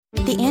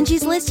The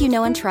Angie's List you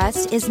know and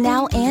trust is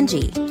now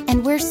Angie,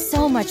 and we're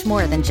so much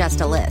more than just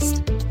a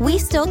list. We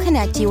still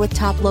connect you with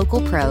top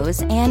local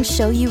pros and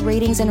show you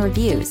ratings and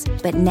reviews,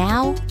 but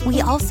now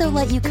we also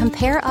let you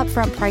compare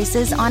upfront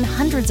prices on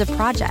hundreds of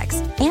projects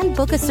and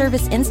book a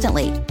service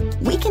instantly.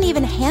 We can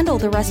even handle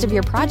the rest of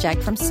your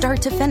project from start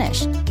to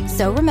finish.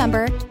 So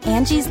remember,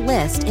 Angie's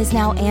List is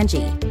now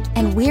Angie,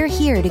 and we're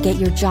here to get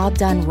your job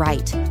done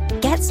right.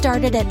 Get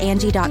started at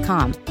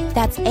Angie.com.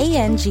 That's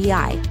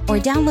ANGI, or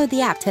download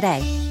the app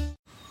today.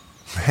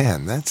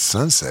 Man, that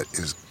sunset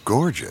is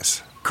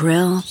gorgeous.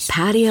 Grill,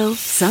 patio,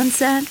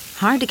 sunset.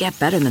 Hard to get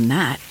better than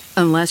that.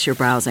 Unless you're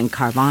browsing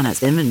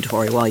Carvana's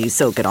inventory while you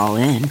soak it all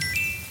in.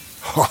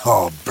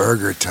 Oh,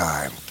 burger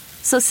time.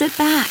 So sit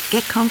back,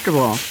 get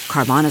comfortable.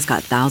 Carvana's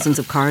got thousands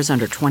of cars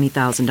under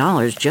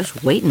 $20,000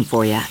 just waiting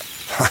for you.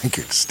 I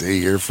could stay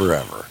here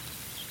forever.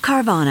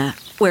 Carvana,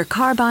 where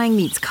car buying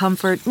meets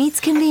comfort meets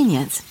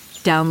convenience.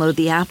 Download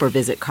the app or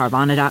visit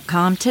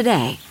Carvana.com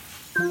today.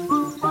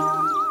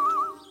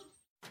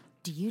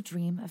 Do you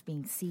dream of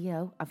being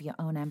CEO of your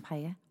own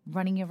empire,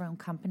 running your own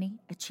company,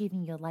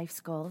 achieving your life's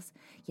goals,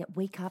 yet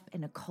wake up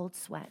in a cold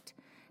sweat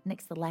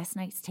next to last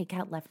night's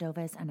takeout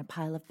leftovers and a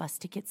pile of bus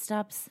ticket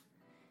stubs?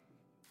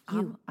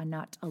 You are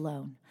not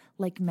alone.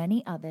 Like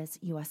many others,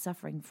 you are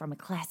suffering from a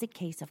classic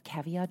case of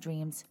caviar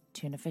dreams,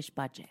 tuna fish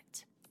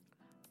budget.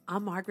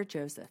 I'm Margaret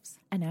Josephs.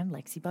 And I'm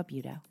Lexi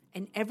Barbuto.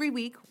 And every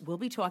week, we'll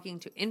be talking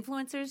to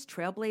influencers,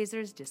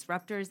 trailblazers,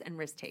 disruptors, and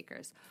risk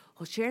takers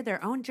who'll share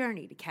their own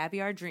journey to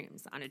caviar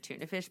dreams on a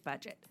tuna fish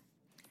budget.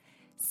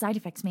 Side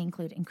effects may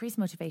include increased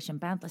motivation,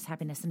 boundless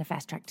happiness, and a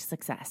fast track to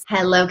success.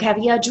 Hello,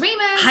 Caviar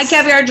Dreamers. Hi,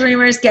 Caviar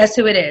Dreamers. Guess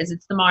who it is?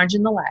 It's the Marge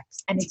and the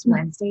Lex. And it's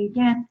Wednesday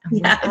again.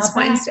 Yeah, it's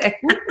Wednesday.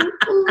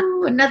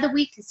 Ooh, another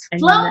week is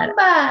flown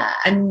by.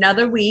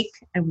 Another week,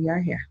 and we are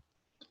here.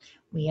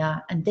 We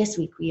are, and this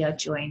week we are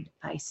joined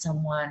by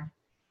someone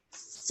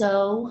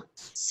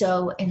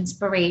so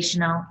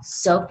inspirational,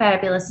 so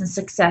fabulous and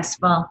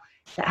successful,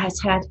 that has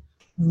had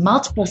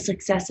multiple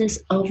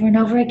successes over and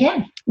over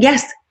again.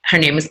 Yes, her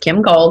name is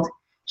Kim Gold.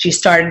 She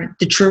started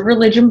the True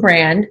Religion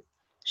brand.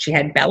 She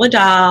had Bella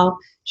Doll.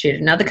 She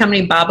had another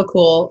company, Baba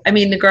Cool. I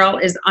mean, the girl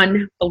is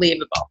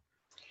unbelievable.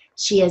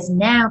 She has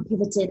now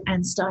pivoted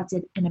and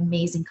started an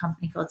amazing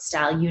company called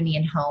Style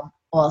Union Home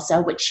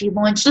also, which she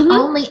launched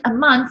only a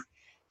month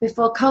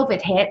before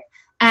COVID hit,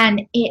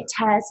 and it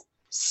has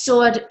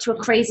soared to a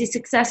crazy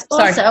success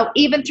also,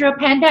 even through a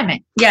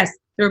pandemic. Yes,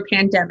 through a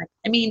pandemic.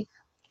 I mean,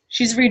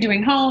 she's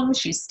redoing homes,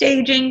 she's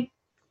staging.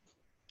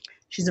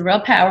 She's a real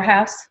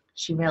powerhouse.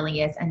 She really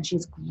is, and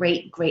she's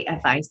great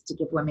advice to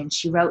give women.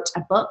 She wrote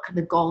a book,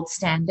 The Gold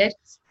Standard,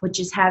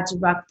 which is how to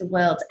rock the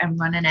world and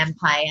run an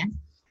empire.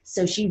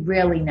 So she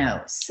really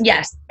knows.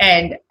 Yes,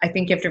 and I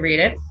think you have to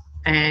read it,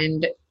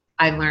 and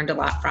I learned a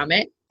lot from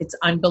it. It's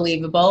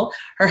unbelievable.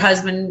 Her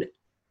husband,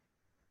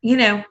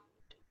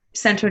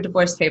 sent her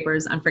divorce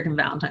papers on freaking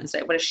Valentine's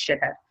Day. What a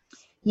shithead.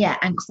 Yeah,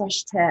 and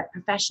crushed her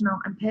professional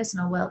and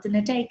personal world in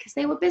a day because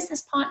they were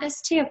business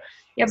partners too.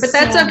 Yeah, but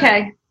that's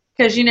okay,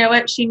 because you know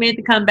what? She made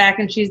the comeback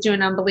and she's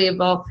doing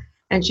unbelievable,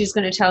 and she's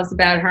going to tell us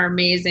about her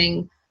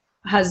amazing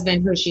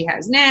husband who she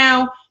has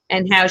now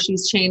and how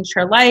she's changed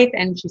her life,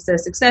 and she's so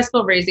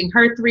successful raising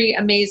her 3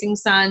 amazing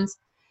sons.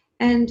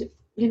 And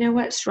you know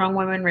what? Strong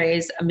women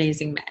raise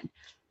amazing men.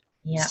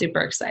 Yeah. Super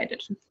excited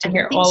to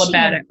hear all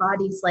about it.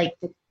 Embodies like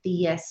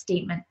the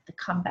statement, the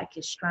comeback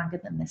is stronger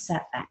than the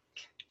setback.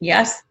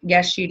 Yes,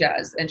 she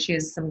does. And she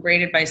has some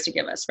great advice to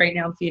give us. Right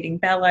now I'm feeding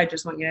Bella. I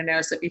just want you to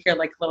know, so if you hear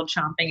like a little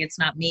chomping, it's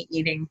not me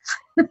eating.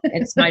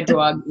 It's my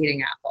dog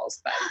eating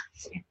apples. But,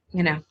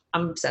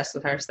 I'm obsessed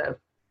with her, so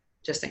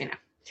just so you know.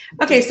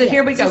 Okay, so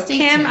here we go.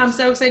 Kim, I'm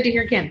so excited to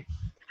hear Kim.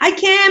 Hi,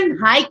 Kim.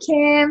 Hi,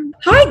 Kim.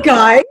 Hi,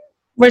 guys.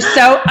 We're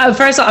so,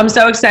 first of all, I'm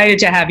so excited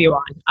to have you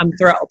on. I'm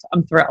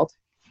thrilled.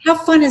 How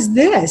fun is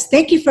this?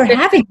 Thank you for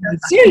having me.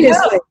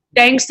 Seriously.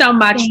 Thanks so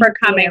much for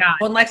coming on.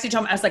 When Lexi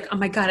told me, I was like, oh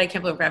my God, I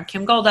can't believe we have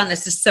Kim Gold on.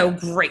 This is so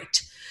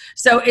great.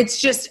 So it's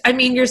just, I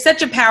mean, you're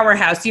such a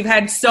powerhouse. You've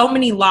had so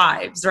many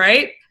lives,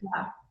 right?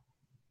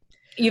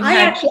 Yeah.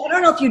 I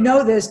don't know if you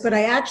know this, but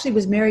I actually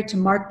was married to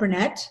Mark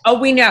Burnett. Oh,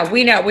 we know.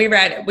 We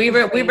read it. We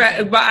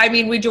read, I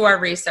mean, we do our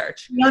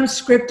research. The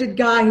unscripted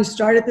guy who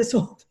started this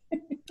whole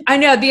thing. I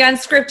know, the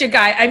unscripted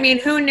guy. I mean,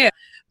 who knew?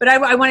 But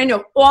I want to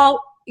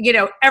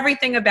know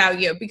everything about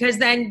you, because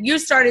then you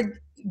started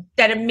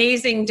that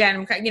amazing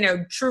denim,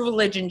 True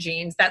Religion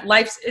jeans,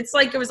 it's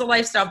like it was a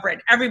lifestyle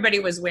brand. Everybody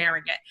was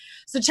wearing it.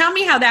 So tell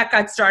me how that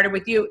got started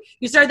with you.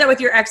 You started that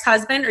with your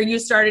ex-husband, or you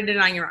started it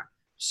on your own?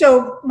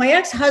 So my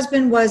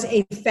ex-husband was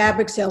a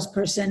fabric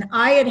salesperson.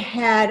 I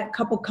had a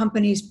couple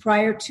companies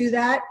prior to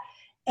that,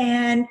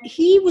 and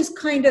he's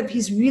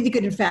really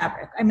good in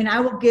fabric. I mean, I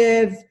will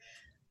give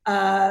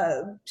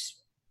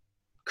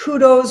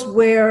kudos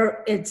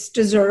where it's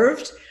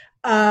deserved.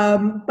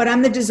 But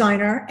I'm the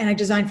designer, and I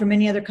design for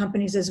many other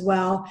companies as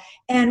well.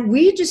 And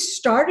we just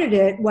started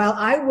it while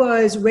I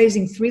was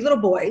raising 3 little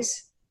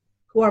boys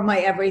who are my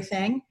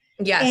everything.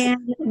 Yes.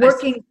 And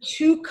working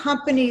 2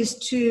 companies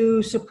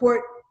to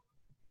support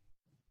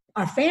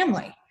our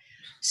family.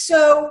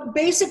 So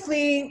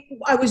basically,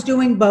 I was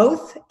doing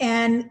both,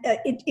 and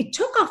it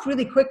took off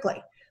really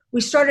quickly. We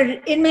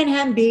started in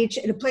Manhattan Beach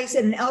at a place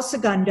in El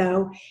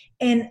Segundo,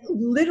 and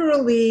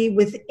literally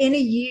within a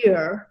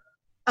year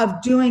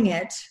of doing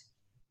it,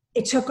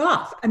 it took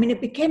off. I mean,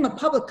 it became a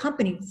public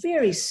company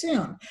very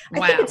soon.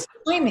 Wow. I think it's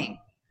timing.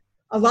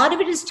 A lot of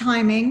it is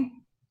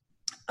timing.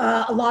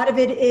 A lot of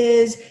it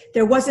is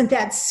there wasn't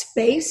that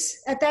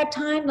space at that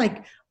time.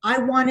 Like, I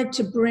wanted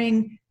to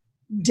bring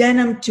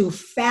denim to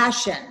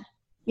fashion.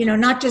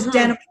 Not just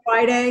Denim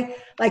Friday.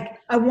 Like,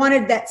 I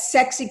wanted that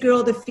sexy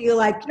girl to feel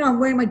like, I'm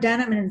wearing my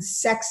denim and it's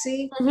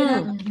sexy.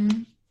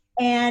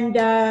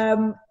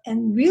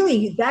 And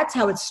really, that's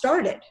how it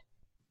started.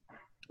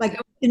 Like,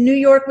 in New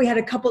York, we had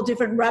a couple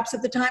different reps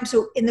at the time.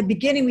 So in the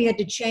beginning, we had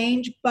to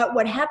change. But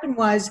what happened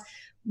was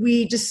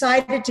we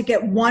decided to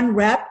get one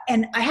rep.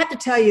 And I have to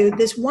tell you,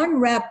 this one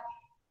rep,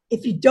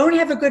 if you don't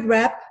have a good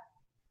rep,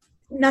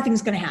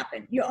 nothing's going to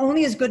happen. You're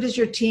only as good as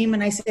your team.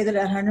 And I say that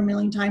 100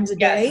 million times a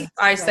day. Yes,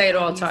 I say it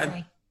all the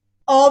time.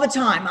 All the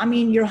time. I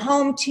mean, your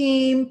home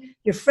team,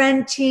 your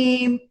friend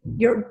team,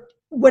 your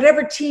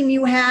whatever team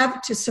you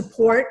have to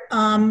support,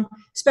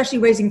 especially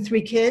raising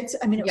 3 kids.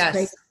 I mean, it was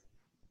crazy.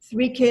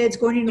 3 kids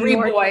going to New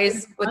York. 3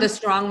 boys with a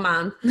strong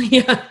mom.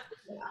 Yeah.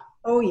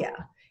 Oh, yeah.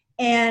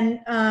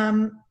 And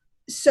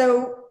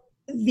so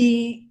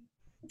the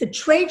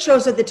trade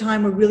shows at the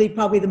time were really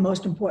probably the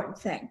most important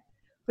thing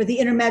for the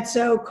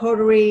Intermezzo,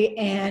 Coterie,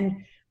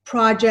 and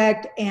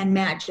Project, and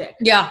Magic.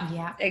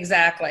 Yeah,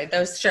 exactly.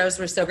 Those shows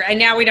were so great. And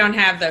now we don't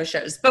have those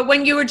shows. But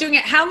when you were doing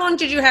it, how long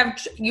did you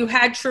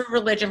had True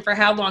Religion for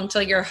how long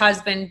till your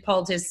husband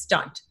pulled his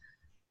stunt?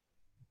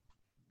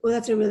 Well,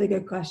 that's a really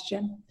good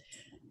question.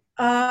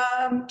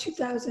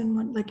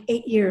 2001, like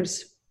 8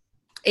 years.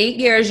 8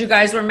 years you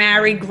guys were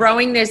married,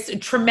 growing this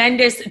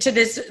to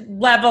this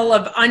level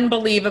of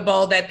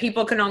unbelievable that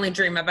people can only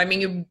dream of. I mean,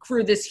 you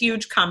grew this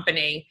huge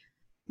company.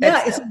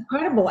 Yeah, it's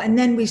incredible. And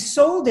then we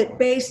sold it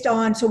based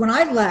on, so when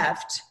I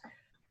left,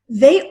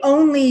 they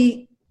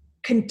only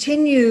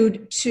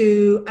continued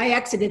to, I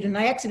exited and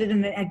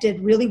I did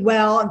really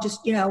well and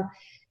just,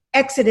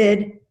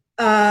 exited.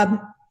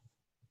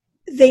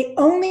 They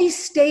only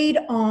stayed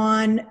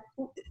on,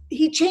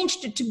 he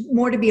changed it to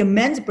more to be a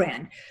men's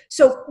brand.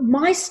 So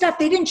my stuff,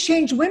 they didn't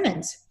change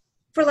women's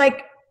for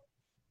like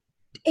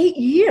 8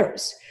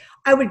 years.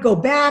 I would go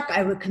back,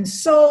 I would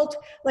consult,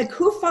 like,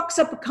 who fucks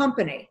up a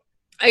company?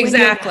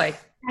 Exactly.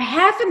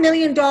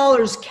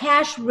 $500,000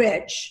 cash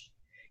rich,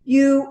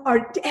 you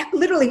are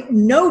literally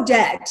no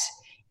debt,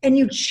 and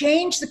you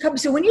change the company.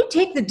 So when you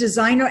take the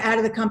designer out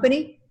of the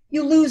company,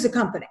 you lose the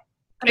company.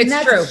 I mean,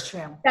 it's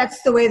true.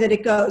 That's the way that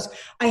it goes.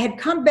 I had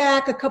come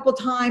back a couple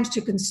times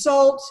to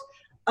consult.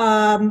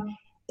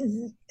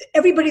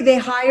 Everybody they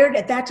hired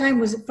at that time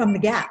was from the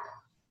Gap.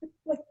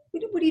 Like,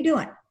 what are you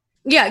doing?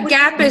 Yeah,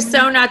 Gap is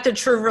so not the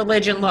True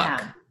Religion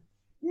look.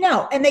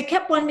 No, and they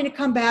kept wanting me to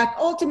come back.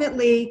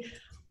 Ultimately,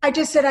 I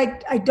just said,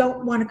 I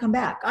don't want to come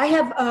back. I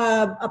have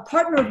a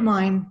partner of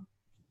mine.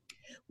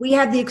 We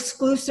had the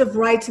exclusive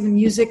rights in the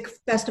music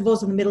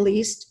festivals in the Middle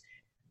East.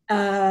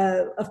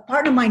 A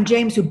partner of mine,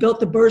 James, who built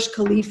the Burj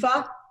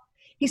Khalifa,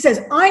 he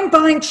says, I'm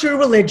buying True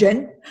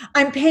Religion.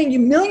 I'm paying you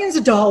millions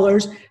of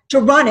dollars to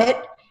run it.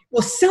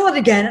 We'll sell it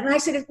again. And I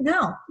said,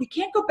 no, you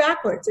can't go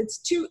backwards. It's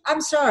too, I'm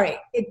sorry.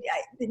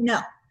 No,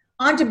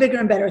 on to bigger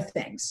and better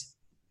things.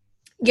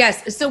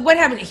 Yes. So what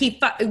happened?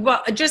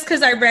 Just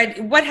because I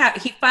read what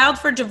happened, he filed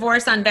for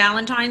divorce on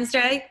Valentine's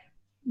Day.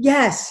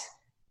 Yes,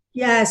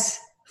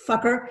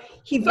 fucker.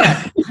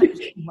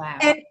 Wow.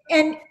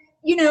 And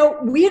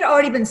we had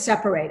already been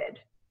separated.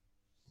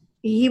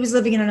 He was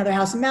living in another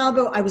house in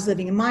Malibu. I was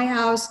living in my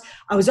house.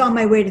 I was on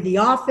my way to the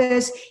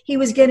office. He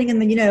was getting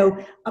in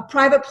a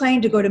private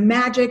plane to go to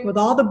Magic with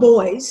all the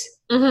boys,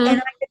 and I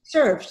get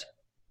served.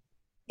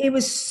 It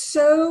was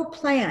so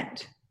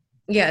planned.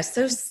 Yeah,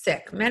 so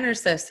sick. Men are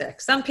so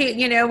sick. Some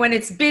people, when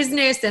it's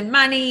business and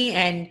money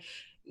and,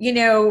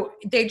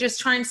 they just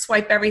try and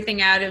swipe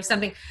everything out of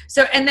something.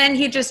 So, and then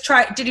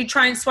did he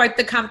try and swipe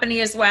the company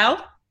as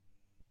well?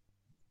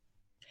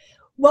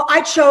 Well,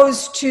 I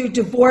chose to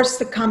divorce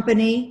the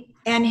company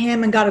and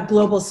him and got a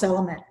global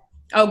settlement.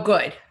 Oh,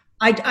 good.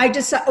 I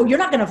just, you're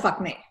not going to fuck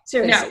me.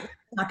 Seriously. No.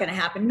 It's not going to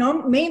happen.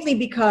 No, mainly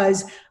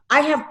because I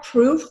have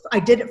proof. I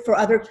did it for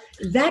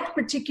that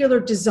particular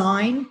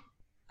design,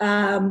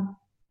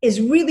 is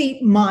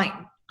really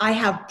mine. I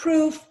have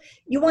proof.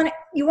 You want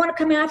to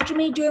come after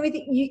me, do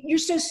everything? You're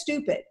so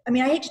stupid. I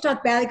mean, I hate to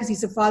talk badly because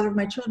he's the father of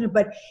my children,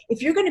 but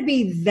if you're going to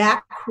be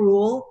that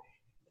cruel,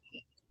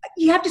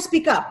 you have to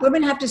speak up.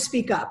 Women have to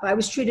speak up. I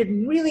was treated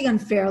really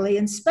unfairly,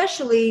 and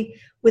especially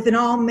with an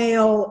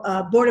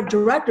all-male board of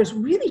directors,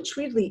 really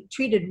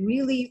treated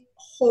really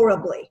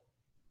horribly.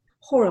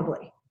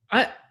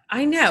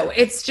 I know.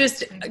 It's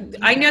just,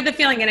 I know the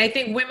feeling, and I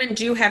think women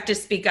do have to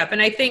speak up.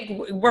 And I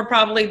think we're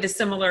probably the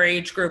similar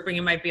age group, or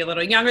you might be a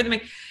little younger than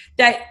me,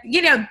 that,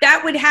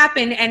 that would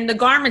happen. And the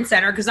garment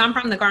center, because I'm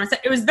from the garment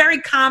center, it was very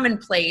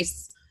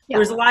commonplace. Yeah. There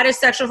was a lot of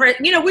sexual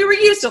harassment. We were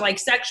used to like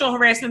sexual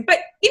harassment, but,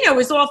 it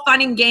was all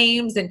fun and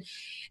games. And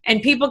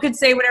and people could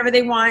say whatever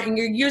they want, and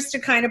you're used to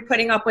kind of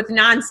putting up with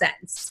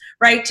nonsense,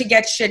 right, to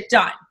get shit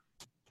done.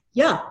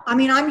 Yeah. I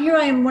mean, I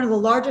am one of the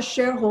largest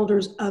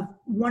shareholders of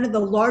one of the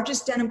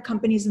largest denim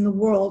companies in the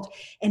world.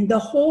 And the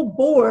whole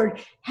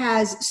board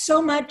has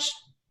so much,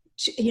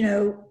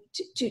 to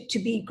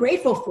be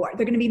grateful for.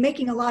 They're going to be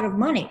making a lot of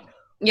money.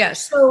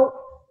 Yes. So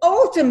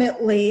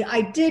ultimately,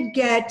 I did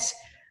get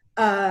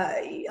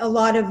a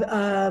lot of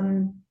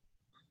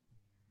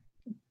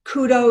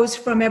kudos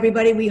from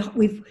everybody.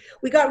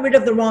 We got rid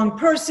of the wrong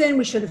person.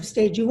 We should have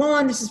stayed you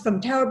on. This is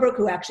from Towerbrook,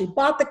 who actually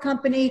bought the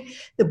company.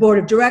 The board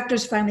of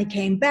directors finally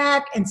came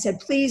back and said,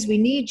 please, we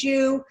need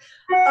you.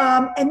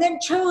 And then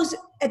chose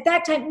at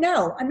that time,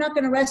 no, I'm not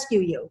going to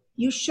rescue you.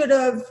 You should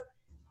have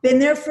been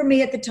there for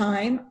me at the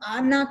time.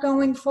 I'm not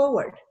going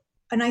forward.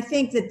 And I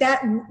think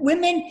that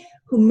women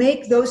who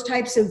make those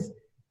types of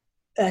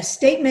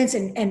statements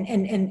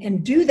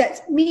and do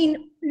that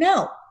mean,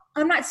 no,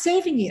 I'm not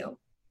saving you.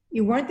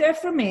 You weren't there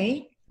for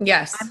me.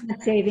 Yes. I'm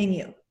not saving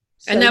you.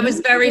 So and that was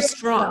very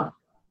strong.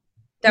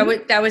 That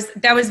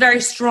was very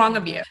strong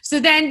of you. So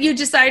then you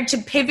decided to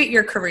pivot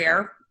your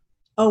career.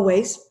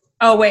 Always,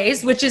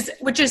 which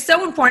is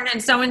so important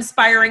and so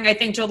inspiring, I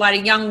think, to a lot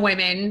of young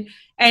women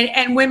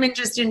and women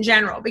just in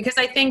general, because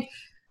I think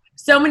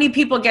so many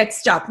people get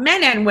stuck,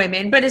 men and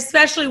women, but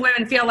especially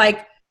women feel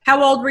like,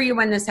 how old were you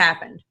when this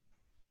happened?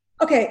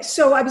 Okay,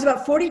 so I was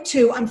about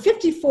 42. I'm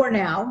 54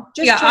 now.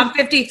 I'm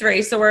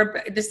 53, so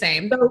we're the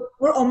same. So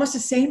we're almost the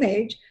same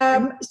age.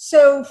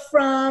 So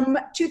from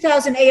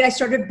 2008, I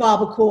started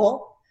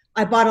Bobacool.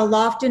 I bought a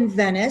loft in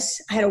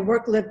Venice. I had a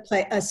work-live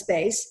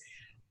space.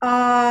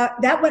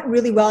 That went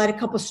really well. I had a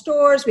couple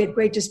stores. We had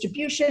great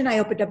distribution. I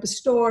opened up a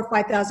store,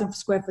 5,000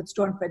 square foot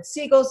store in Fred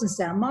Siegel's in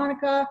Santa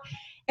Monica,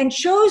 and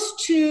chose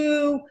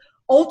to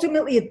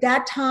ultimately at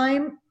that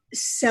time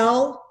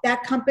sell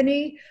that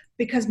company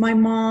because my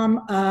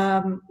mom,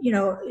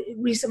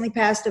 recently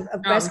passed of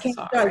breast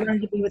cancer. I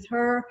wanted to be with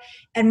her.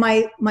 And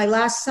my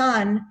last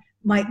son,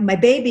 my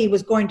baby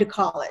was going to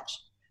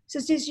college. So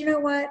she says, you know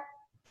what?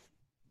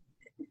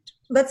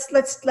 Let's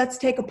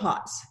take a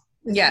pause.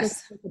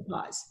 Let's take a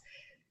pause.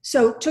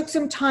 So took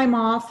some time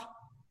off,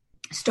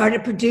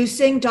 started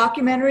producing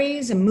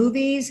documentaries and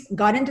movies,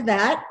 got into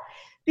that,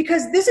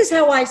 because this is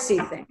how I see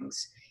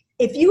things.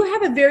 If you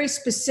have a very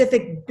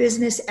specific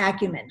business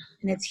acumen,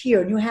 and it's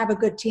here, and you have a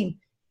good team,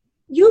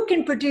 you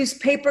can produce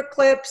paper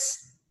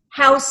clips,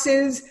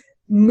 houses,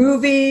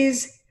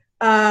 movies,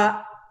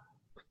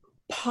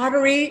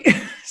 pottery.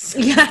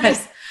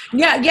 Yes.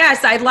 Yeah.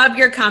 Yes. I love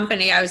your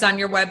company. I was on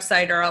your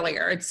website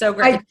earlier. It's so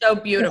great. It's so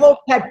beautiful. The whole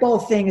pet bowl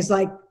thing is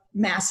like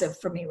massive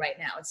for me right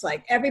now. It's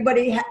like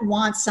everybody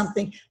wants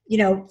something,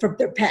 for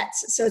their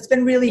pets. So it's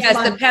been really fun.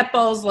 Yes, the pet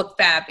bowls look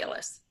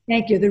fabulous.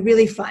 Thank you. They're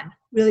really fun.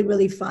 Really,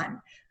 really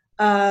fun.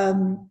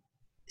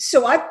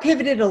 So I've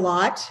pivoted a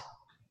lot,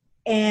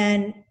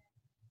 and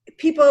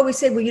people always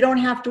say, well, you don't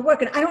have to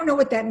work. And I don't know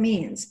what that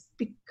means,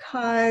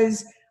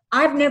 because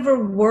I've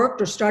never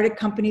worked or started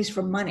companies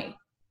for money.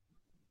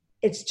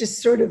 It's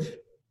just sort of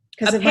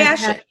because of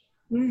passion.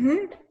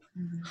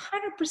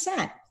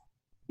 100%.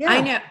 Yeah.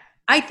 I know.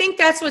 I think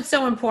that's what's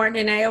so important.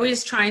 And I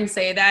always try and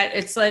say that.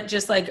 It's like,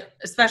 just like,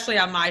 especially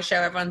on my show,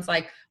 everyone's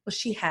like, well,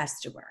 she has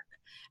to work.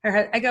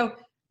 I go,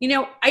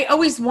 I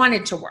always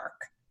wanted to work.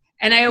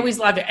 And I always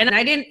loved it. And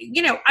I didn't,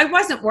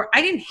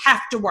 I didn't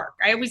have to work.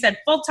 I always had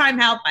full-time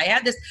help. I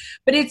had this,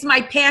 but it's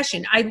my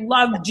passion. I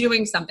love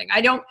doing something.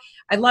 I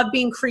love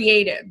being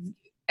creative.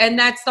 And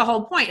that's the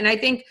whole point. And I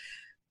think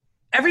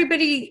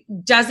everybody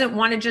doesn't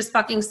want to just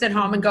fucking sit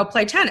home and go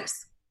play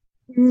tennis.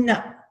 No,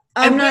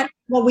 I'm not.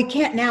 Well, we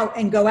can't now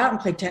and go out and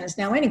play tennis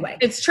now anyway.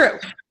 It's true.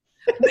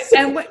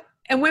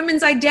 And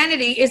women's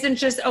identity isn't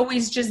just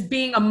always just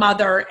being a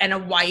mother and a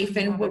wife.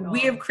 And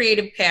we have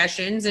creative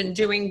passions and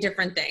doing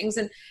different things.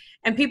 And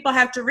people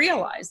have to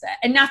realize that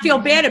and not feel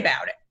bad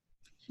about it.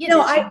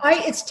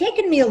 It's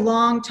taken me a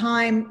long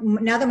time.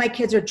 Now that my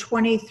kids are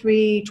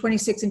 23,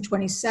 26, and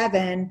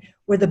 27,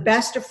 we're the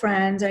best of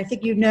friends. And I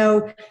think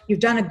you've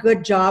done a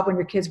good job when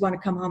your kids want to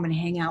come home and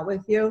hang out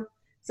with you.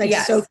 It's like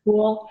so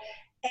cool.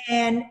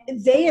 And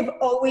they have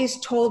always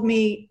told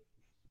me,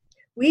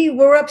 we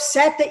were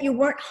upset that you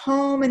weren't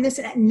home and this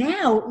and that.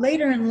 Now,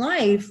 later in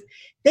life,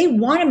 they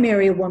want to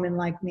marry a woman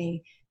like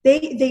me.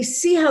 They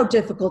see how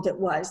difficult it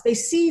was. They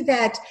see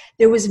that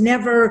there was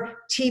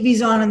never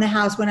TVs on in the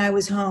house when I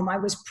was home. I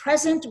was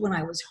present when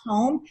I was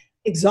home,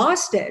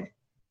 exhausted.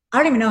 I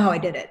don't even know how I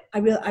did it.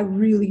 I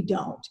really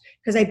don't,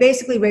 because I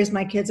basically raised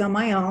my kids on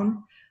my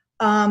own.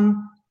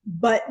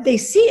 But they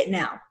see it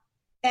now.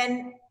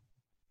 And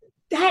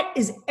that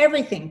is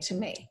everything to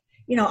me.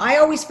 I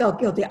always felt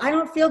guilty. I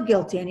don't feel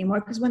guilty anymore,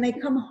 because when they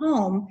come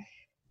home,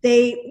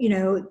 they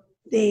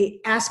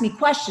ask me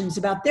questions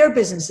about their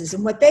businesses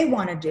and what they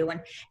want to do,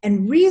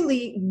 and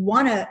really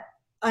want to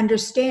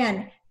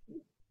understand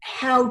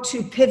how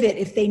to pivot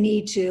if they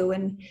need to.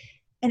 And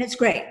it's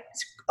great.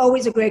 It's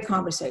always a great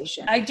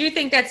conversation. I do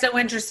think that's so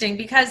interesting,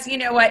 because you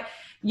know what?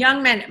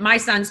 young men, my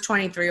son's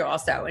 23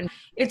 also. And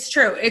it's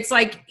true. It's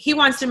like he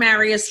wants to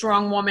marry a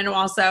strong woman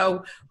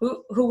also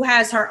who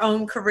has her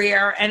own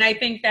career. And I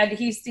think that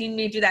he's seen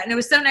me do that. And it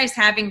was so nice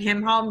having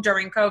him home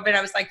during COVID.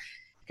 I was like,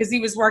 because he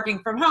was working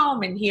from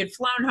home and he had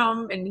flown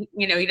home and,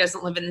 you know, he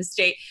doesn't live in the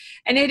state.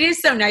 And it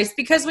is so nice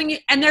because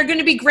and they're going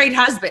to be great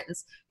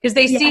husbands because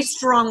they see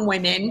strong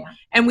women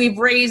and we've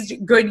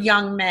raised good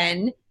young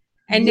men.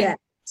 And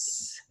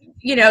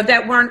you know,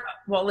 that weren't,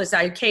 well, listen,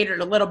 I catered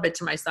a little bit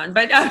to my son,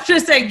 but I'm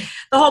just saying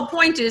the whole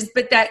point is,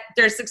 but that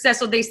they're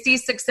successful. They see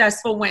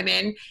successful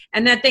women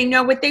and that they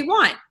know what they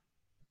want.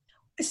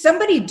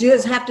 Somebody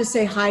does have to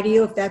say hi to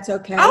you if that's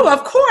okay. Oh,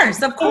 of course.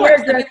 Let me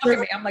look at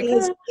me. I'm like,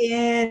 is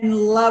in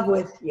love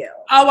with you.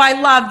 Oh, I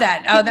love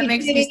that. Oh, that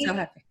makes me so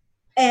happy.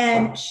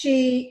 And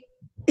she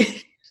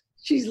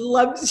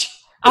loves you.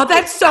 Oh,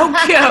 that's so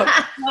cute.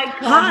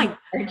 Hi.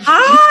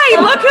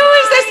 Look who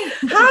is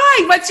this.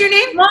 Hi. What's your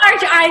name?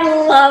 Marge,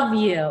 I love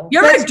you.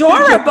 You're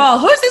adorable.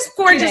 Who's this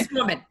gorgeous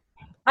woman?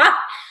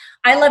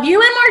 I love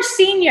you and Marge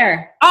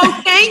Senior.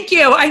 Oh, thank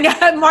you. I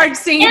know Marge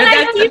Senior. And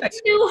I love you too.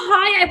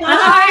 Hi.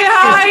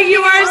 Hi.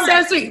 You are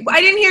so sweet.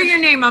 I didn't hear your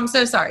name. I'm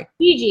so sorry.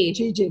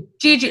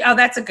 Gigi. Oh,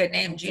 that's a good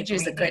name.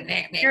 Gigi's a good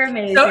name. You're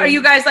amazing. So are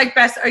you guys like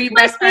best? Are you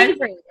best friends?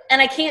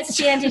 And I can't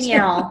stand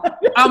Danielle.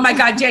 Oh my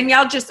God,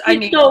 Danielle just,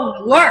 She's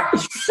the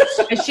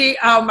worst. Is she,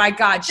 oh my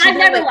God. I've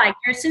never liked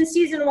her since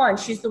season 1.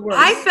 She's the worst.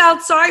 I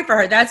felt sorry for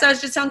her. That's what I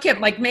was just telling Kim.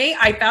 Like me,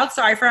 I felt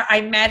sorry for her.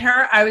 I met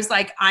her. I was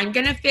like, I'm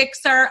going to fix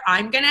her.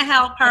 I'm going to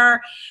help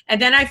her.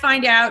 And then I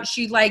find out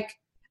she like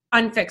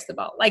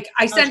unfixable. Like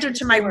I sent her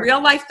to my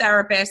real life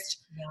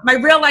therapist,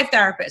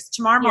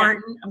 Tamar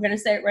Martin. I'm going to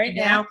say it right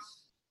now.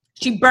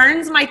 She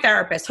burns my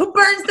therapist. Who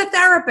burns the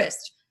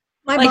therapist?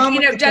 My mom,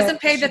 doesn't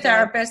pay the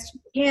therapist.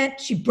 Can't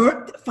she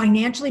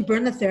financially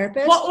burn the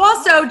therapist? Well,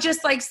 also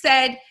just like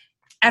said,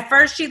 at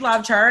first she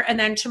loved her. And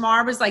then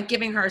Tamar was like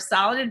giving her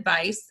solid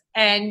advice.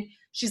 And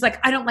she's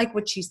like, I don't like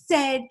what she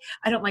said.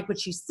 I don't like what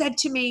she said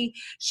to me.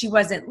 She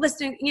wasn't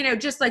listening, you know,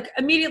 just like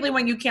immediately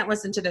when you can't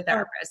listen to the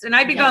therapist. And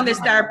I'd be going this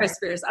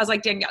therapist fears. I was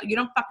like, Danielle, you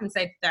don't fucking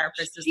say the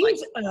therapist is like.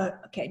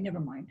 Okay, never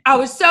mind. Oh,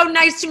 it was so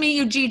nice to meet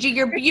you, Gigi.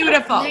 You're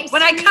beautiful.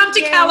 When I come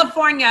to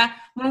California,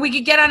 when we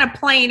could get on a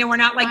plane and we're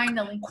not like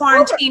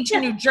quarantined to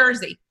New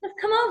Jersey.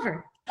 Come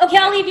over. Okay,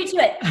 I'll leave you to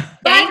it.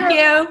 Thank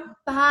you.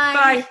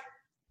 Bye.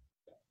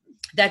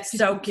 That's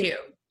so cute.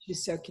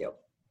 She's so cute.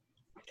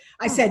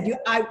 I said, do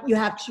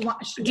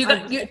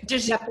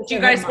you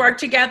guys work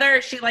together?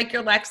 Is she like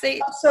your Lexi?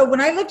 So when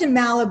I lived in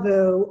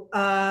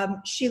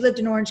Malibu, she lived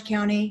in Orange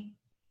County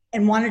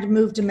and wanted to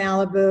move to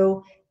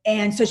Malibu.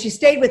 And so she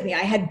stayed with me. I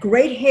had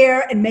great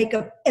hair and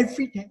makeup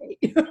every day.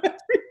 I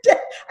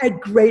had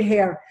great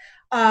hair.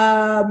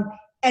 And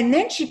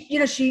then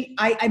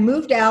I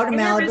moved out of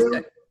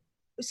Malibu.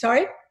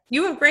 Sorry?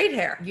 You have great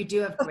hair. You do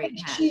have great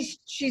hair.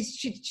 She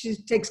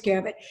takes care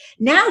of it.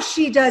 Now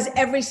she does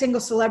every single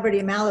celebrity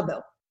in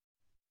Malibu.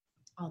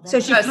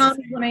 So she comes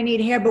when I need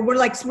hair, but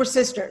we're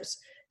sisters.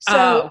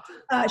 So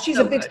she's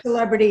a big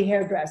celebrity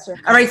hairdresser.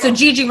 All right. So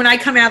Gigi, when I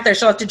come out there,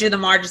 she'll have to do the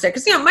Marge's hair.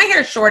 Because, you know, my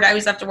hair's short. I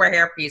always have to wear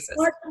hair pieces.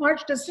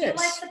 Marge does this.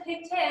 She likes the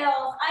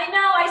pigtails. I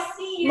know. I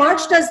see you.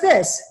 Marge does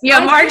this. Yeah,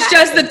 Marge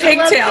does the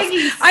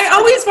pigtails. I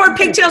always wore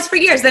pigtails for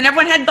years. Then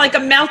everyone had like a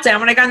meltdown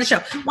when I got on the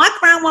show. What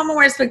brown woman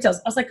wears pigtails?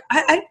 I was like,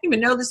 I didn't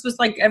even know this was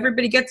like,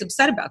 everybody gets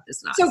upset about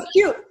this now. So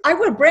cute. I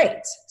wear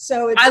braids.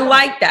 So I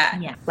like that.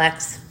 Yeah.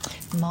 Lex.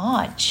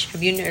 Marge.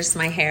 Have you noticed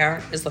my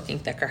hair is looking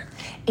thicker?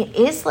 It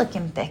is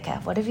looking thicker.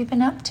 What have you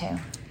been up to?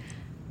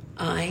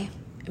 I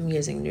am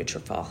using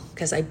Nutrafol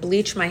because I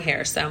bleach my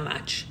hair so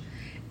much.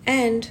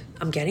 And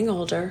I'm getting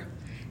older.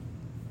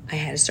 I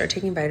had to start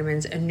taking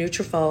vitamins, and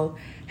Nutrafol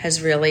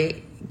has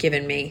really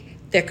given me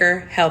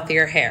thicker,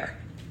 healthier hair.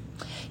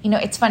 You know,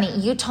 it's funny.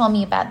 You told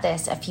me about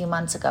this a few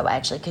months ago,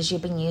 actually, because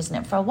you've been using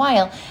it for a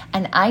while.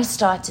 And I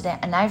started it,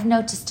 and I've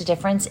noticed a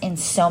difference in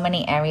so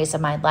many areas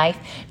of my life,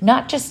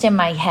 not just in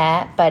my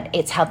hair, but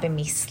it's helping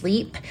me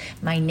sleep.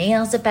 My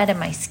nails are better.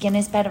 My skin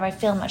is better. I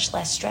feel much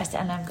less stressed.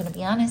 And I'm going to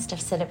be honest, I've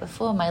said it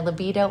before, my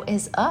libido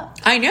is up.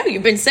 I know.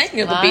 You've been saying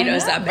your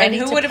libido's up. And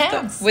who would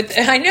have thought? With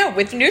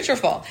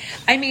Nutrafol.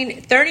 I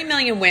mean, 30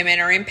 million women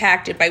are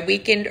impacted by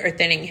weakened or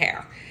thinning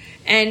hair.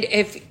 And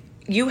if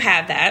you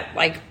have that,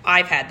 like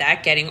I've had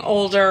that, getting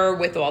older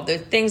with all the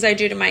things I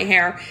do to my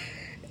hair,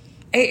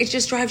 it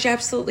just drives you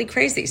absolutely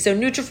crazy. So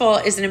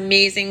Nutrafol is an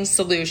amazing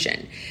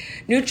solution.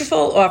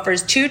 Nutrafol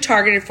offers 2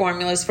 targeted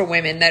formulas for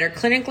women that are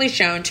clinically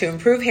shown to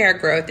improve hair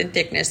growth and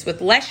thickness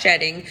with less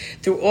shedding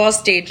through all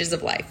stages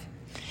of life.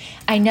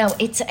 I know,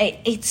 it's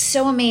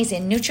so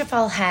amazing.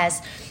 Nutrafol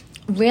has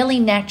really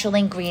natural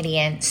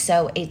ingredients,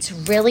 so it's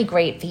really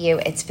great for you.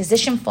 It's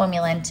physician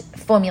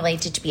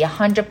formulated to be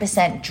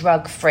 100%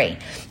 drug-free.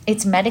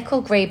 It's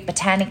medical-grade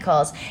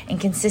botanicals in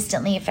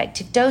consistently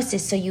effective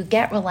doses, so you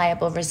get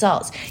reliable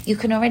results. You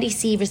can already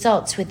see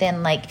results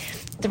within like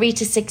 3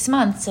 to 6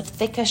 months of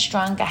thicker,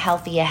 stronger,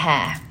 healthier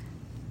hair.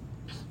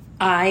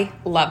 I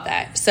love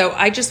that. So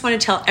I just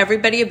want to tell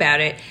everybody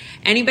about it.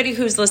 anybody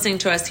who's listening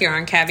to us here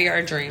on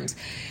Caviar Dreams,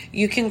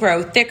 you can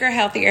grow thicker,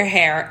 healthier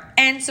hair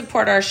and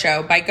support our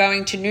show by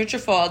going to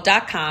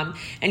Nutrafol.com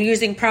and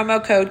using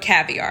promo code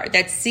CAVIAR.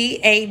 That's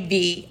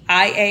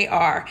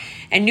CAVIAR.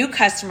 And new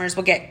customers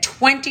will get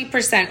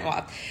 20%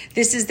 off.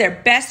 This is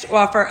their best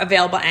offer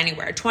available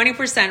anywhere.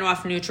 20%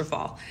 off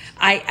Nutrafol.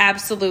 I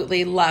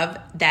absolutely love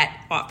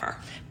that offer.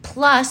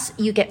 Plus,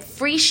 you get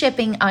free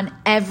shipping on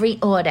every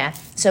order.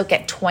 So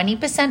get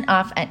 20%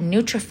 off at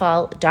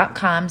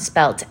Nutrafol.com,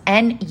 spelled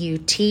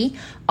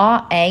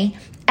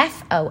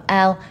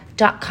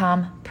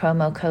Nutrafol.com,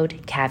 promo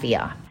code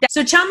CAVIAR.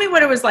 So tell me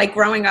what it was like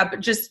growing up,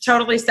 just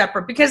totally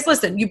separate. Because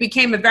listen, you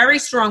became a very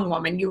strong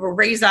woman. You were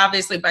raised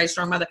obviously by a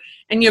strong mother,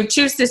 and you have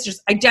two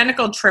sisters,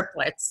 identical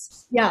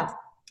triplets. Yeah.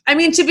 I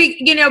mean, to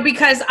be,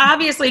 because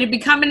obviously to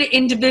become an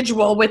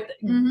individual with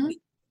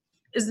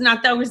is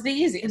not always the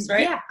easiest,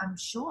 right? Yeah, I'm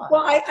sure.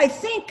 Well, I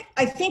think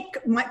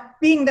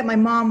being that my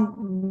mom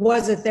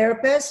was a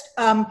therapist,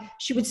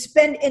 she would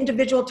spend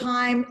individual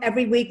time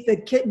every week. The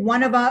kid,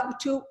 one of us,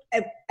 two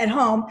at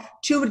home,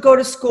 two would go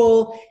to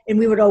school, and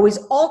we would always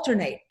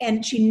alternate.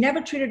 And she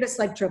never treated us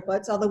like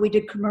triplets, although we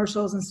did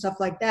commercials and stuff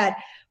like that.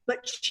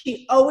 But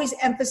she always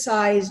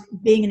emphasized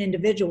being an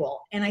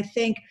individual. And I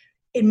think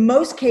in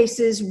most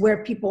cases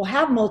where people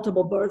have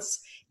multiple births,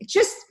 it's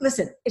just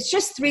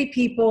 3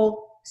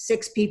 people,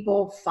 6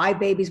 people, 5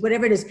 babies,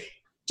 whatever it is,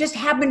 just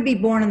happen to be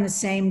born on the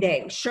same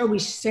day. Sure, we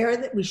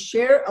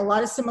share a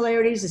lot of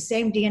similarities, the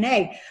same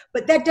DNA,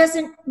 but that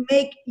doesn't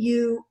make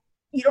you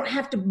don't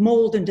have to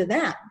mold into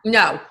that.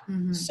 No.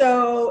 Mm-hmm.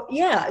 So,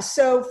 yeah.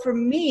 So for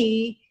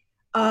me,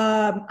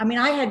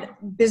 I had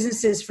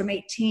businesses from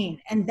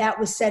 18, and that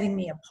was setting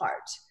me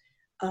apart.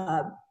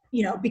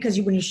 Because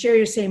when you share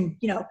your same,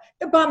 the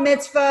bar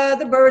mitzvah,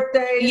 the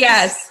birthday.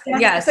 Yes.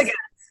 Yes. Like,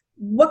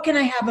 what can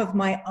I have of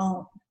my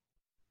own?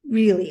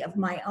 Really of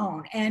my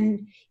own.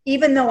 And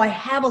even though I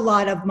have a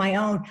lot of my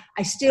own,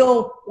 I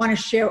still want to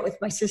share it with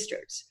my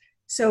sisters.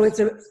 So it's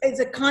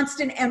a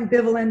constant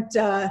ambivalent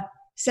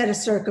set of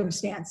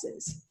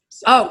circumstances.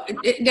 So.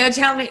 Now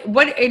tell me,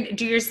 what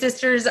do your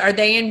sisters, are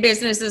they in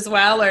business as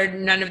well, or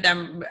none of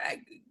them?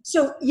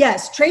 So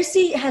yes,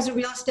 Tracy has a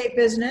real estate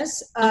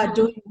business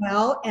doing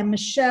well, and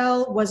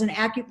Michelle was an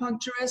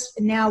acupuncturist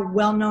and now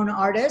well-known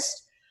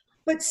artist.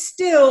 But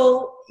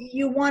still,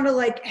 you want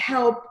to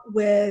help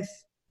with.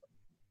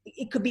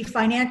 It could be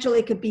financial,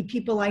 it could be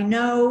people I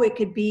know, it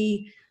could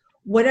be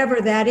whatever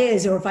that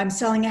is. Or if I'm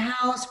selling a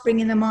house,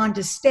 bringing them on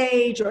to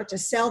stage or to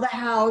sell the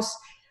house.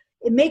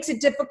 It makes it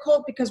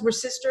difficult because we're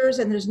sisters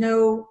and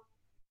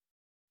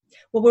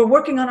we're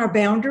working on our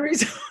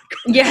boundaries.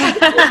 Yeah.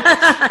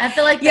 I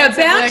feel like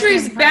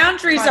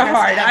boundaries are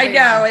hard. I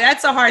know.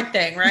 That's a hard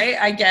thing, right?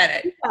 I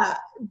get it. Yeah,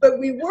 but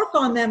we work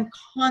on them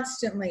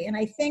constantly. And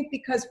I think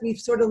because we've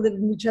sort of lived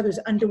in each other's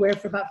underwear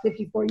for about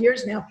 54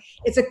 years now,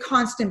 it's a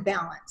constant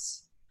balance.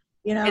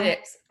 It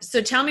is. So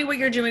tell me what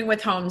you're doing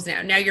with homes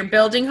now. Now you're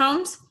building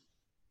homes?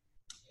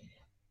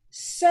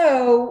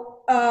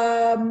 So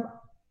I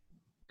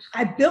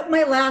built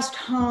my last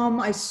home.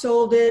 I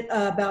sold it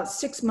about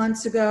 6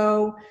 months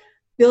ago,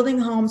 building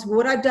homes.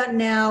 What I've done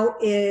now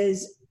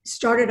is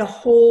started a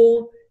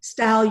whole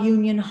Style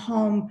Union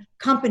home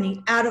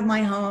company out of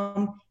my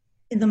home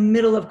in the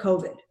middle of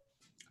COVID.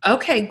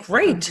 Okay,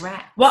 great.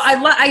 Congrats. Well,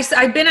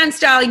 I've been on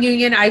Style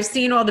Union. I've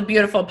seen all the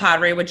beautiful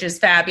pottery, which is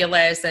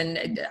fabulous,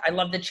 and I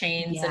love the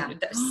chains. Yeah.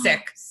 And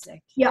sick.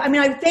 Yeah,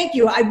 I thank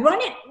you. I run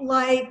it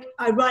like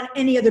I run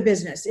any other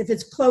business. If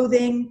it's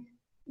clothing,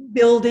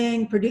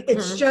 building,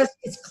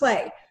 it's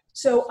clay.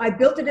 So I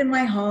built it in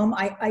my home.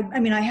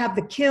 I have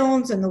the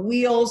kilns and the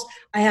wheels.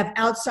 I have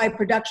outside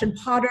production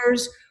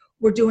potters.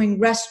 We're doing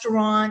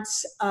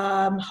restaurants,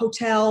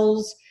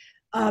 hotels.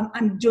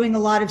 I'm doing a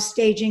lot of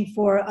staging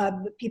for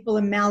people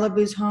in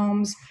Malibu's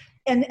homes.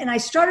 And I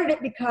started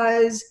it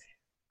because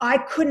I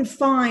couldn't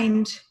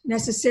find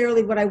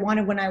necessarily what I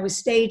wanted when I was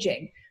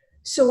staging.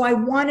 So I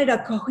wanted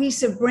a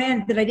cohesive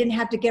brand that I didn't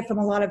have to get from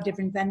a lot of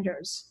different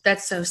vendors.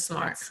 That's so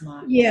smart.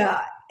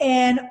 Yeah.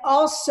 And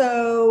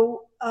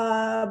also,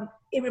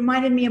 it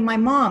reminded me of my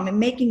mom and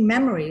making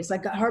memories.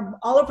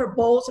 All of her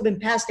bowls have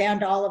been passed down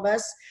to all of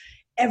us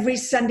every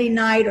Sunday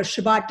night or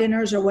Shabbat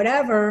dinners or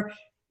whatever.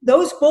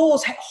 Those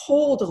bowls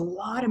hold a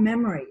lot of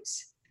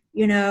memories,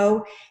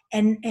 and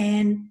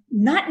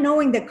not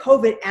knowing that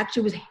COVID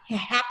actually was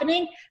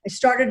happening. I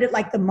started it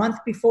the month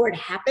before it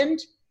happened.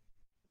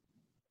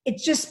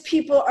 It's just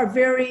people are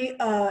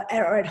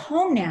are at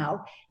home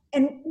now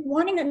and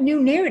wanting a new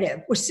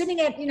narrative. We're sitting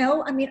at,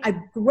 I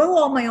grow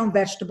all my own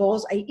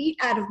vegetables. I eat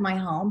out of my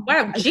home.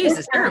 Wow,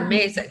 Jesus, you're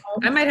amazing.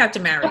 I might have to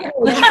marry you.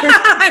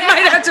 I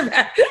might have to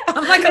marry.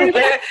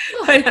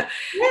 I'm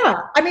yeah.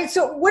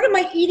 So what am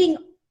I eating?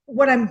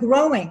 What I'm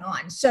growing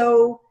on.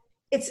 So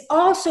it's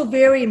also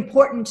very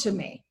important to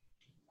me.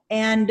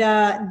 And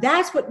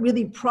that's what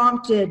really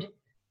prompted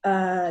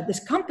this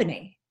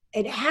company.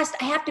 I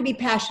have to be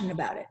passionate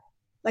about it.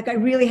 I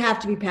really have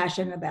to be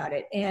passionate about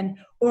it,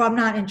 or I'm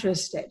not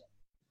interested.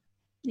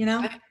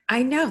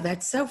 I know,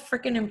 that's so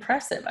freaking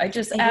impressive. I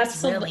just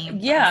absolutely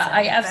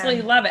I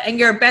absolutely love it. And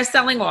you're a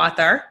best-selling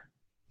author.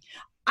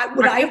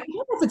 I don't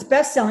know if it's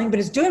best selling, but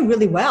it's doing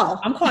really well.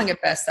 I'm calling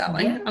it best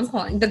selling. Yeah. I'm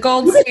calling the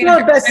gold You can call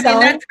it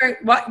standard.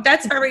 best-selling.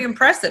 That's very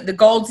impressive. The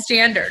gold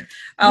standard.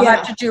 I'll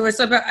have to do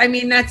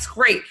that's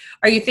great.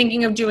 Are you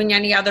thinking of doing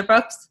any other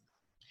books?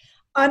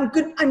 I'm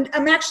good.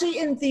 I'm actually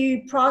in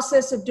the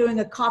process of doing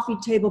a coffee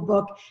table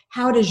book,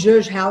 how to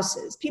zhuzh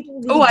houses.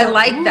 People. Really I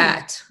like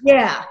that.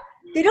 Yeah.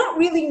 They don't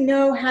really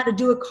know how to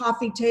do a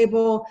coffee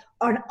table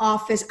or an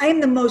office. I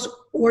am the most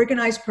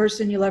organized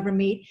person you'll ever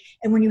meet.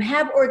 And when you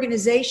have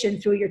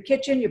organization through your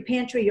kitchen, your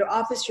pantry, your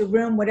office, your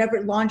room,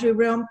 whatever, laundry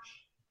room,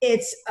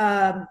 it's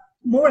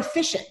more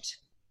efficient.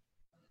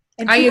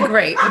 And I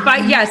agree.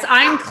 But yes,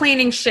 I'm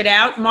cleaning shit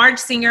out. Marge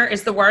Singer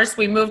is the worst.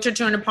 We moved her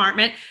to an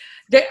apartment.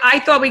 I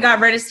thought we got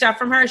rid of stuff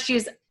from her.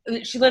 She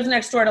lives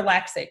next door to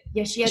Lexi.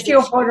 Yeah, she has a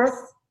hoarder.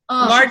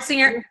 Marge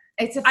Singer.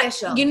 It's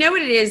official. You know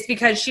what it is,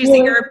 because she's a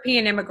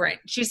European immigrant.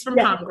 She's from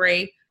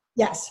Hungary.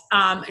 Yes.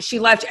 She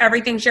left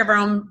everything she ever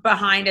owned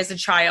behind as a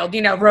child,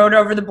 rode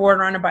over the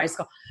border on a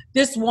bicycle.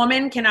 This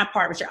woman cannot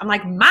part with her. I'm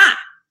like, Ma,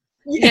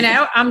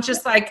 I'm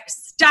just like,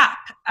 stop.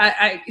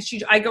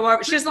 I go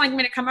over. She doesn't like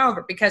me to come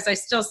over because I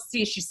still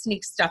see she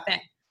sneaks stuff in.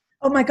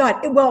 Oh my God.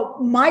 Well,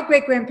 my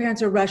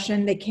great-grandparents are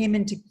Russian. They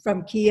came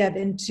from Kiev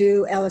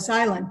into Ellis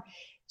Island.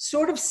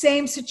 Sort of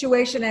same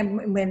situation.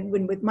 And when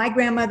with my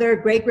grandmother,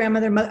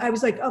 great-grandmother, I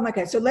was like, oh my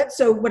God.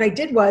 So what I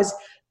did was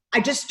I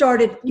just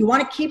started, you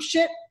want to keep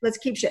shit? Let's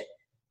keep shit.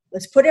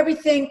 Let's put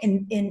everything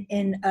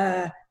in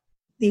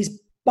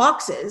these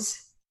boxes,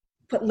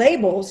 put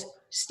labels,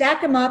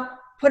 stack them up,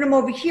 put them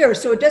over here.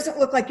 So it doesn't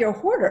look like you're a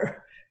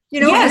hoarder.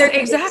 Yes,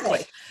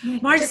 exactly.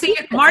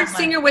 Marge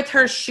Singer with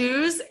her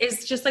shoes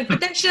is just like, but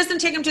then she doesn't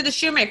take them to the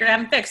shoemaker to have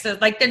them fixed. So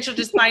then she'll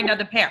just buy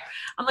another pair.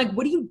 I'm like,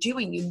 what are you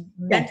doing, you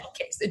mental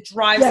case? It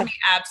drives me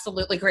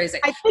absolutely crazy.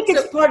 I think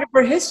it's part of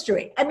her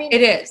history. I mean,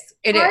 it is.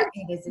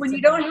 When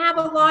you don't have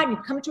a lot and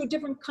you come to a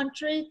different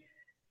country,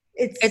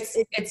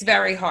 it's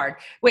very hard.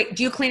 Wait,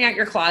 do you clean out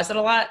your closet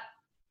a lot?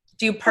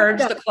 Do you purge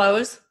the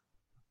clothes?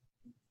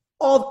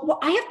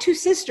 I have 2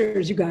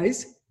 sisters, you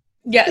guys.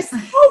 Yes.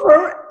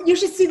 You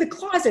should see the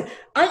closet.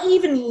 I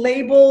even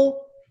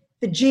label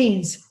the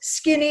jeans,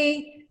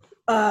 skinny,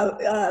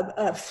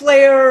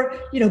 flare,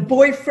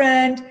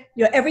 boyfriend,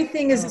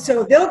 everything is,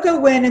 so they'll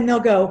go in and they'll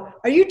go,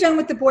 are you done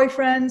with the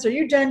boyfriends? Are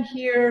you done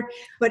here?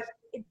 But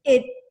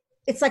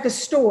it's like a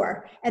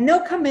store, and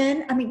they'll come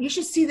in. I mean, you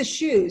should see the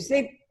shoes.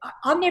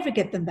 I'll never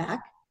get them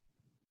back.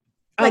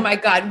 Oh my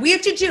God.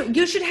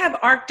 You should have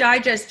Arc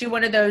Digest do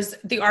one of those,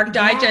 the Arc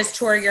Digest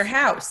tour of your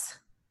house.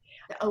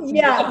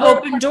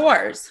 Open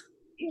doors.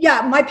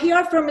 Yeah, my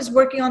PR firm is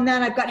working on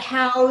that. I've got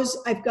House,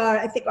 I've got,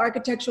 I think,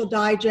 Architectural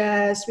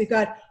Digest. We've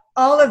got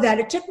all of that.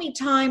 It took me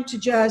time to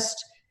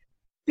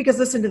because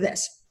listen to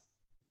this.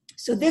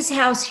 So this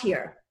house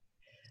here,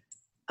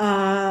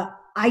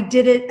 I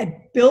did it,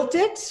 I built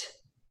it,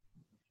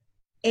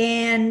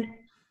 and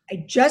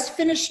I just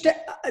finished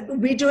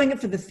redoing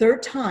it for the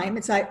 3rd time.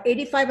 It's like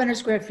 8,500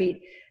 square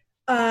feet.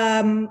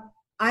 I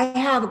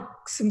have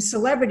some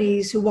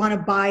celebrities who want to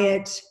buy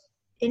it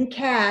in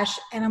cash,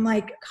 and I'm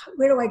like,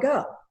 where do I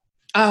go?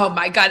 Oh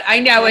my God, I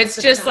know.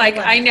 It's just like,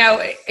 I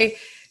know.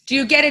 Do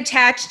you get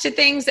attached to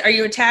things? Are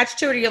you attached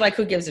to it, or are you like,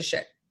 who gives a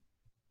shit?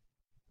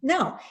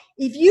 No.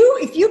 If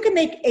you can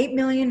make $8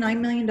 million, $9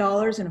 million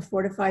in a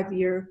 4 to 5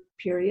 year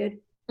period.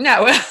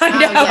 No,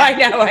 I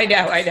know.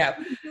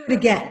 You could do it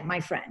again, my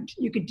friend.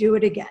 You could do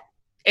it again.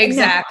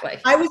 Exactly.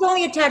 I was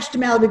only attached to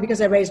Malibu because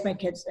I raised my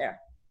kids there.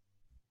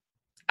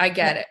 I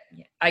get it.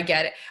 I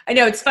get it. I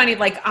know, it's funny.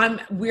 Like,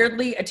 I'm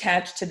weirdly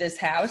attached to this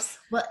house.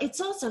 Well,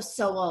 it's also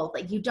so old.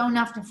 Like, you don't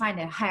often find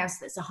a house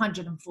that's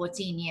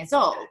 114 years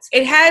old.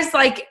 It has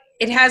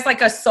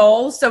like a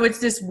soul. So it's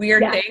this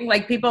weird thing.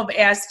 Like, people have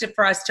asked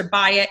for us to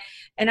buy it,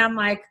 and I'm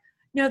like,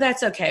 no,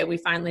 that's okay. We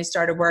finally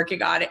started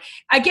working on it.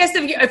 I guess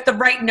if the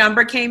right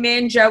number came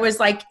in, Joe was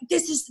like,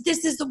 this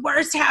is the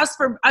worst house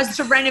for us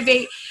to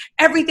renovate.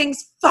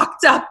 Everything's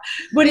fucked up.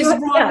 What is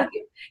wrong with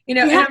you? And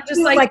I'm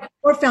just like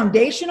more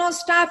foundational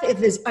stuff.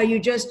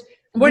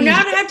 We're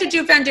not have to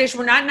do foundation.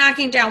 We're not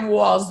knocking down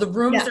walls. The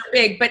rooms are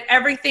big, but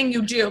everything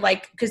you do,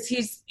 like, because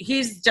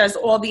he's does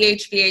all the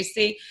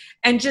HVAC,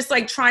 and just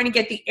like trying to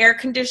get the air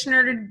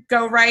conditioner to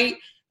go right.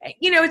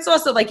 It's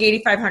also like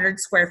 8,500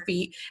 square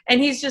feet, and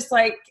he's just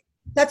like,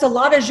 that's a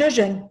lot of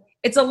zhuzhing.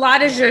 It's a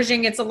lot of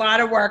zhuzhing. It's a lot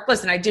of work.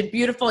 Listen, I did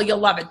beautiful. You'll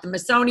love it. The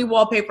Missoni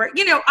wallpaper.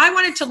 I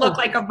want it to look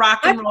like a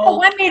rock and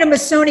roll. I made a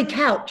Missoni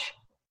couch.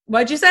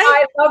 What'd you say?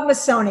 I love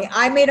Missoni.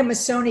 I made a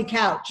Missoni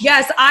couch.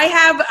 Yes,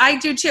 I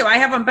do too. I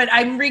have them, but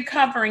I'm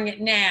recovering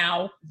it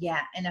now.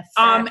 Yeah, in a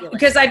fabulous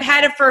because I've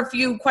had it for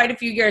quite a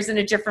few years in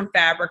a different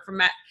fabric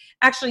from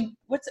actually,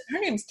 her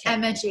name's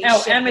Kim. Emma J.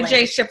 Emma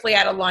J. Shipley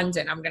out of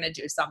London. I'm going to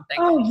do something.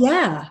 Oh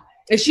yeah.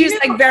 She's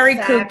like very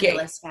kooky.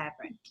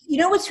 Fabric.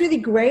 What's really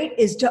great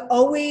is to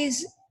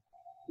always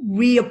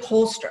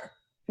reupholster.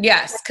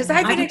 Yes, because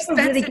I have an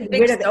expensive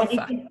big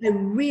sofa. I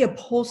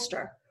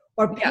reupholster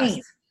or paint.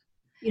 Yes.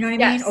 You know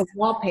what I mean? Or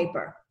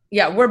wallpaper.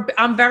 Yeah,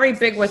 I'm very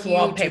big with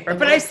wallpaper.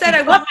 But I said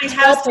I want my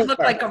house to look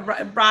like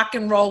a rock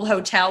and roll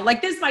hotel.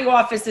 Like this, my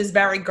office is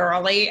very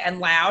girly and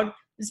loud.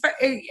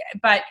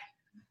 But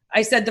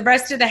I said the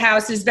rest of the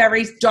house is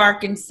very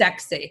dark and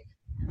sexy.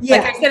 Yeah.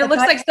 Like I said, it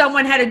looks like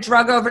someone had a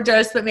drug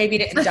overdose, but maybe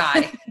didn't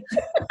die.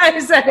 I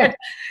said,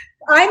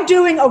 I'm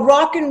doing a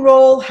rock and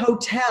roll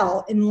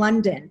hotel in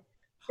London,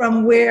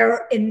 from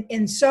where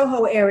in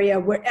Soho area,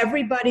 where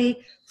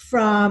everybody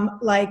from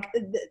like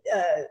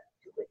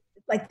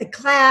the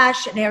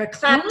Clash and Eric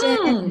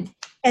Clapton,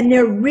 and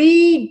they're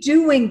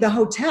redoing the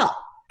hotel.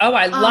 Oh,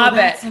 I love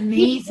that's it. Amazing.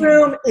 Each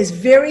room is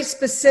very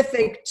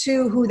specific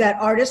to who that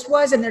artist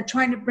was, and they're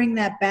trying to bring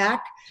that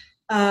back,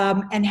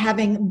 and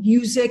having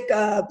music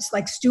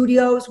like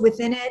studios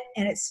within it,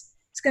 and it's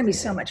going to be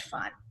so much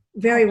fun.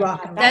 Very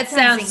rock and roll. That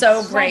sounds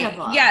so great.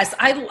 incredible. Yes,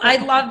 I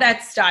love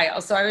that style.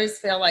 So I always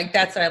feel like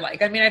that's what I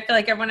like. I mean, I feel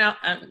like everyone else,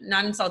 I'm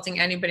not insulting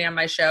anybody on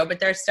my show, but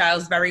their style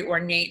is very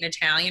ornate and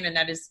Italian, and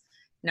that is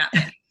not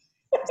me.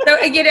 So,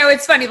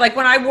 it's funny. Like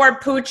when I wore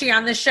Pucci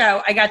on the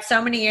show, I got so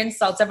many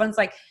insults. Everyone's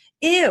like,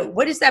 ew,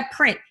 what is that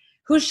print?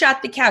 Who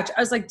shot the couch? I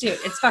was like, dude,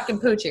 it's fucking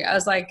Pucci. I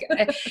was like,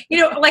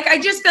 like I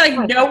just feel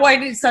like no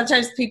one,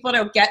 sometimes people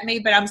don't get me,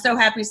 but I'm so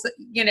happy,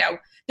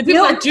 the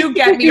people that do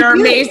get me are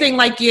amazing,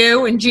 like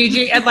you and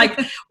Gigi, and like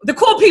the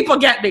cool people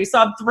get me, so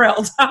I'm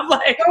thrilled. I'm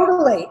like,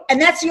 Totally.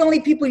 And that's the only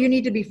people you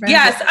need to be friends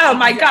yes. with. Oh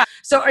my God.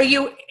 So are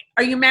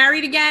you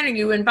married again? Are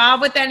you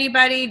involved with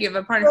anybody? Do you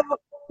have a partner?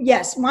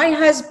 Yes, my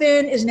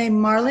husband is named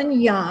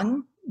Marlon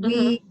Young.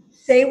 We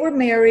say we're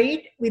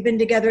married. We've been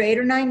together 8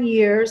 or 9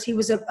 years. He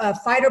was a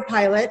fighter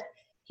pilot.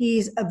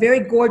 He's a very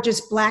gorgeous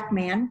black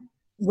man,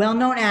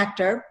 well-known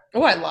actor.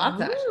 Oh, I love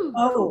that.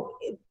 Oh,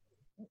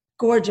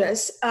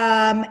 gorgeous.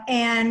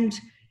 And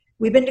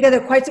we've been together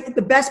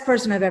the best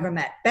person I've ever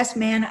met. Best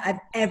man I've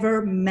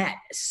ever met.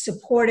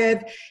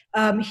 Supportive.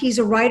 He's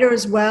a writer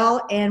as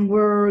well. And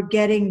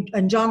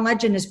and John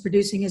Legend is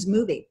producing his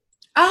movie.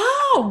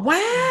 Oh,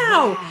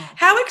 wow.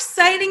 How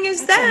exciting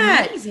is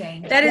that?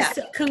 Amazing. That is,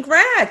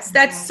 congrats.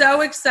 That's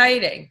so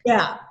exciting.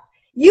 Yeah.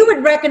 You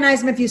would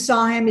recognize him if you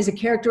saw him. He's a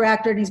character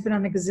actor, and he's been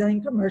on a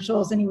gazillion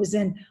commercials, and he was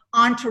in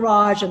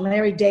Entourage and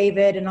Larry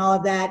David and all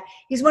of that.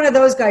 He's one of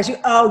those guys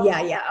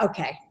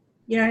okay.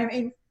 You know what I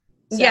mean?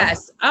 So.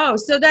 Yes. Oh,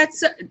 so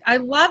I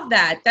love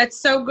that. That's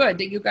so good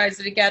that you guys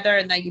are together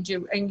and that you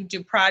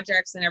do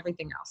projects and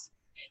everything else.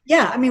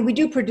 Yeah. I mean, we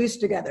do produce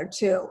together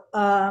too.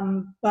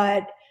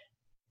 But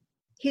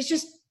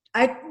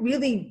I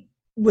really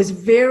was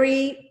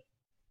very,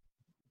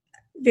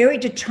 very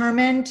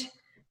determined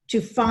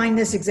to find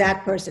this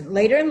exact person.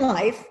 Later in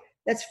life,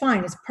 that's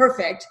fine. It's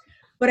perfect.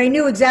 But I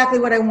knew exactly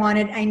what I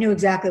wanted. I knew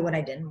exactly what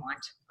I didn't want.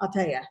 I'll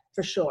tell you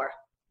for sure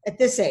at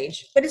this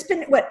age. But it's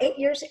been, 8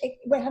 years?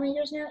 How many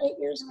years now? 8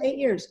 years? 8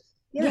 years.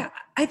 Yeah.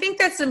 I think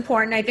that's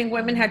important. I think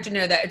women have to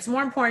know that. It's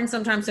more important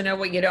sometimes to know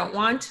what you don't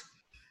want,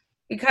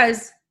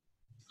 because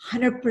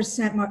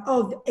 100% more.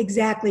 Oh,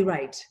 exactly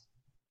right.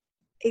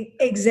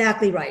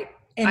 Exactly right.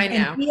 I know.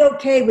 And be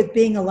okay with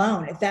being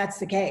alone if that's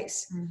the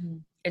case.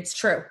 It's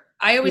true.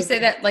 I always say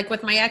that, like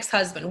with my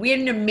ex-husband, we had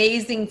an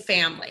amazing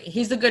family.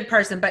 He's a good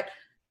person, but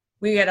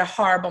we had a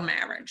horrible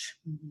marriage.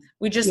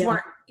 We just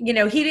weren't, he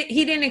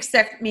didn't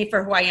accept me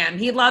for who I am.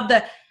 He loved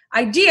the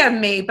idea of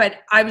me,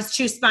 but I was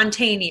too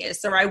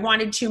spontaneous, or I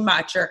wanted too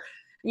much, or,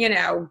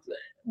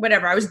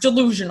 whatever. I was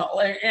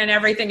delusional and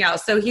everything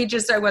else. So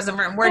I wasn't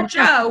room. Where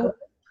Joe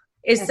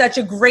is such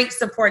a great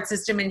support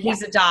system, and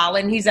he's a doll,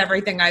 and he's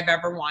everything I've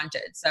ever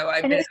wanted. So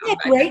I've been isn't that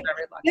great?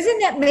 Doesn't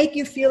that make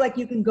you feel like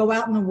you can go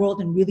out in the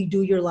world and really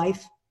do your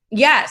life?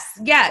 Yes.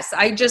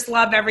 I just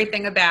love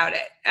everything about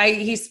it.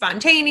 He's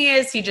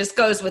spontaneous. He just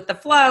goes with the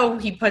flow.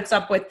 He puts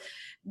up with,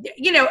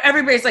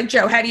 everybody's like,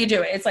 Joe, how do you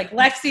do it? It's like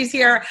Lexi's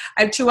here.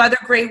 I have 2 other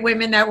great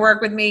women that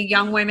work with me,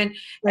 young women.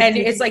 And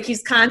it's like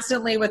he's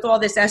constantly with all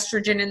this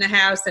estrogen in the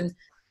house, and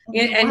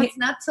what's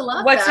not to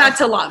love? What's not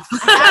to love?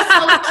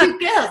 That's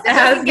cute girls. It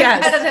doesn't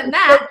get better than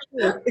that.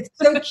 It's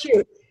so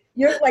cute.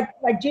 You're like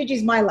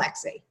Gigi's my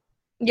Lexi.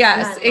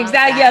 Yes,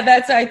 exactly. Yeah,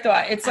 that's what I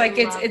thought. It's like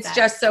it's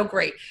just so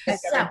great.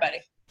 Everybody.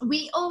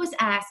 We always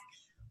ask,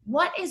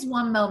 what is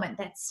one moment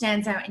that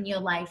stands out in your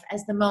life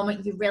as the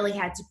moment you really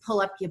had to pull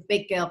up your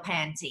big girl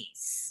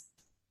panties?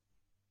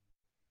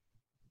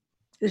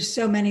 There's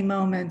so many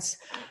moments.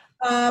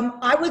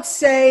 I would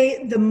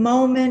say the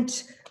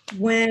moment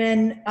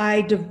when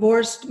I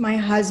divorced my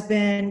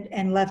husband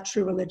and left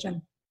True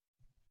Religion.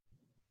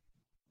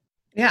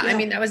 Yeah, I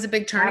mean, that was a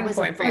big turning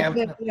point for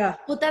you. Yeah.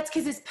 Well, that's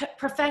because it's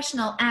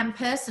professional and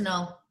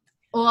personal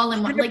all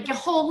in one, like your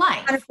whole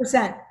life.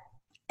 100%.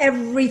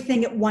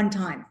 Everything at one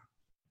time.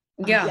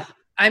 Yeah.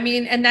 I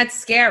mean, and that's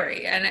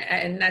scary.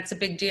 And that's a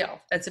big deal.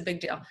 That's a big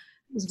deal.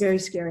 It was very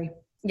scary.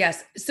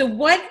 Yes. So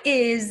what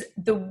is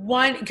the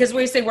one, because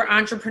we say we're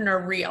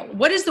entrepreneurial,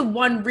 what is the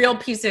one real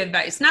piece of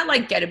advice? Not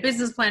like get a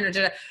business plan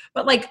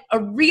but like a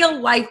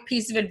real life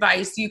piece of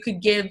advice you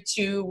could give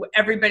to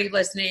everybody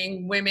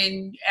listening,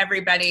 women,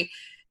 everybody,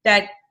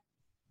 that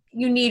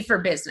you need for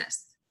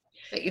business,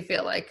 that you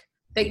feel like,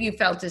 that you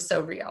felt is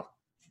so real?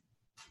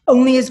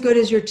 Only as good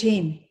as your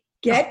team.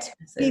 Get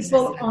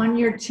people on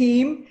your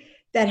team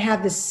that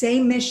have the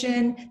same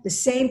mission, the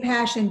same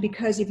passion,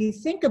 because if you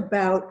think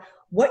about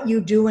what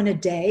you do in a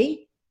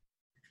day,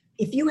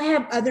 if you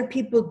have other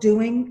people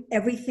doing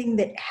everything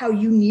that how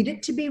you need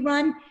it to be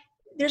run,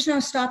 there's no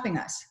stopping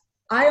us.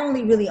 I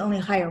only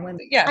hire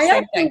women. Yeah, I same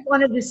also thing.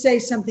 wanted to say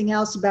something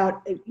else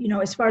about,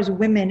 as far as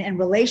women and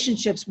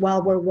relationships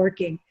while we're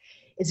working.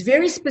 It's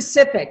very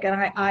specific, and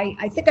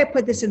I think I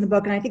put this in the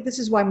book, and I think this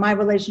is why my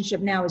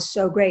relationship now is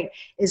so great,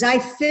 is I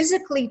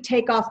physically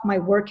take off my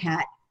work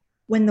hat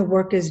when the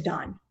work is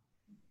done.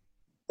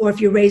 Or if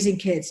you're raising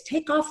kids,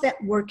 take off that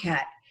work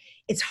hat.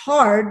 It's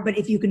hard, but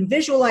if you can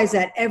visualize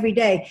that every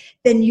day,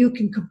 then you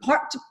can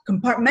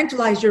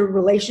compartmentalize your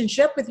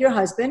relationship with your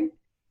husband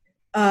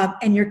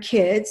and your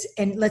kids,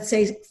 and let's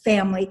say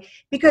family,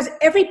 because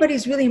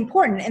everybody's really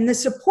important. And the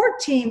support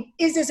team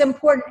is as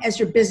important as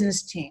your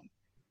business team.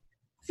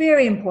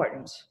 Very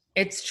important.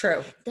 It's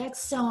true.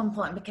 That's so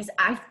important, because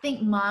I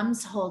think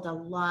moms hold a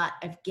lot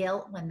of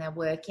guilt when they're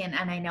working.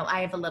 And I know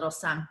I have a little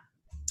son.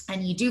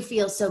 And you do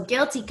feel so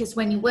guilty because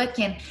when you work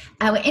in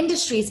our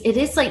industries, it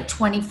is like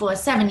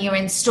 24/7. You're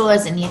in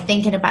stores and you're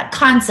thinking about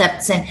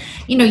concepts, and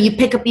you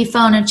pick up your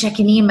phone and check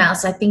an email.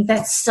 So I think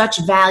that's such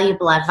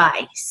valuable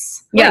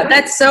advice. Yeah,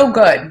 that's so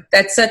good.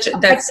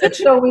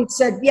 Always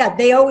said, yeah,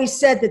 they always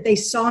said that they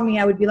saw me.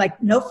 I would be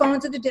like, no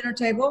phones at the dinner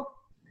table.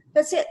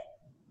 That's it.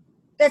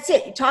 That's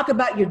it. You talk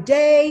about your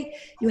day.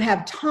 You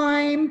have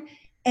time,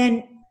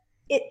 and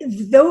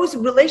those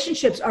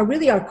relationships are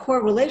really our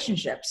core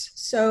relationships.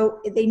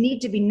 So they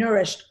need to be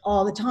nourished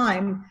all the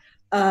time.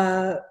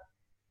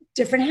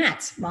 Different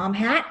hats: mom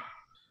hat,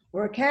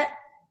 work hat,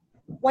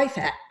 wife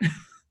hat.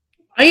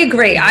 I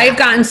agree. I've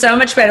gotten so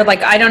much better.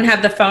 Like, I don't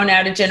have the phone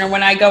out at dinner.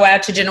 When I go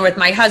out to dinner with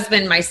my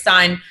husband, my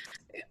son,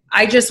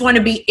 I just want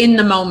to be in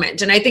the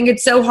moment. And I think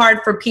it's so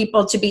hard for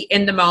people to be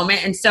in the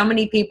moment. And so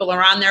many people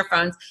are on their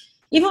phones.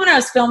 Even when I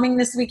was filming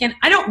this weekend,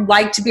 I don't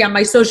like to be on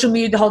my social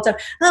media the whole time.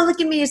 Oh,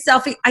 look at me, a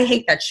selfie. I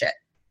hate that shit.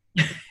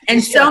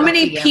 And so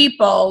many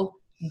people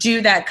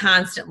do that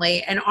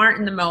constantly and aren't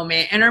in the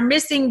moment and are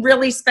missing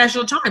really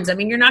special times. I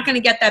mean, you're not going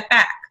to get that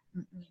back.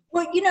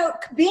 Well,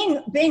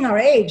 being our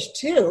age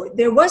too,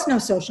 there was no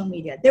social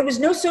media. There was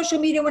no social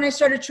media when I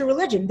started True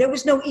Religion. There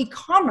was no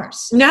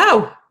e-commerce.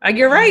 No,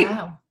 you're right.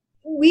 Wow.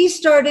 We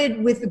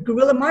started with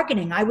guerrilla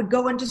marketing. I would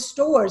go into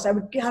stores. I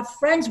would have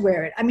friends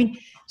wear it. I mean,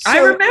 I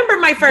remember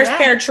my first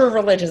pair of True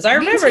Religions. I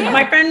remember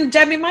my friend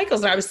Debbie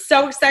Michaels, and I was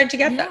so excited to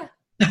get them.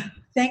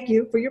 Thank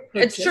you for your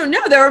purchase. It's true.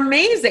 No, they're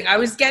amazing. I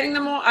was getting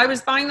them all. I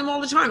was buying them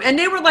all the time. And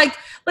they were like,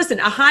 listen,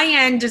 a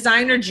high-end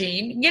designer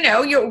jean,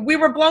 we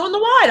were blowing the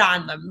wad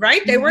on them,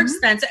 right? They were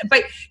expensive,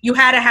 but you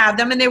had to have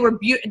them, and they were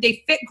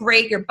they fit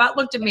great. Your butt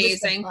looked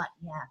amazing.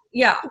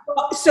 Yeah.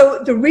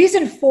 So the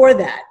reason for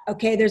that,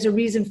 there's a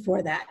reason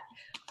for that.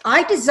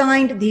 I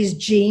designed these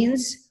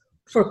jeans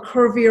for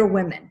curvier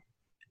women,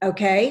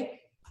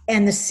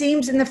 and the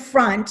seams in the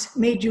front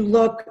made you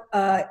look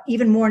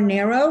even more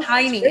narrow.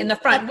 Tiny in the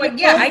front. Well,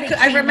 yeah,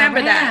 I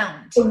remember that.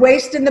 The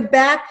waist in the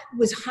back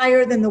was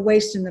higher than the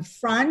waist in the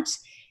front.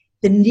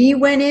 The knee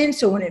went in,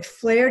 so when it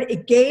flared,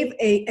 it gave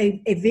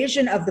a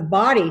vision of the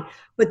body.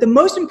 But the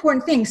most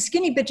important thing,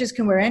 skinny bitches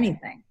can wear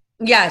anything.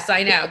 Yes,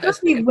 I know.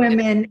 Especially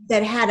women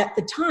that had at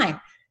the time.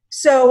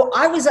 So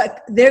I was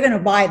like, they're going to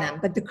buy them.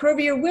 But the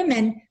curvier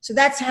women, so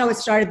that's how it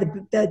started,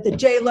 the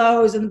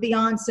J-Lo's and the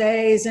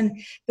Beyoncés and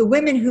the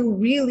women who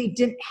really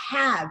didn't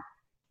have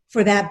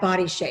for that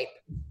body shape.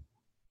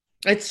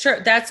 It's true.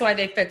 That's why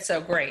they fit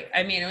so great.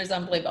 I mean, it was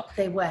unbelievable.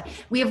 They were.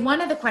 We have one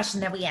other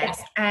question that we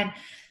asked, and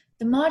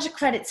the Marja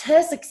credits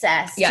her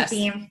success to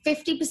being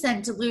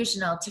 50%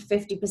 delusional to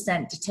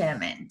 50%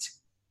 determined.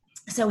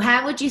 So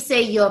how would you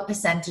say your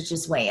percentage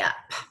is way up?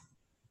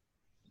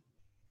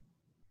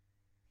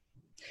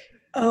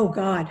 Oh,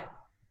 God.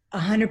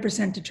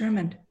 100%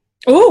 determined.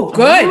 Oh,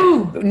 good.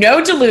 Ooh.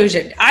 No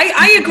delusion.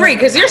 I agree,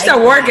 because you're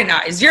so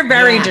organized. You're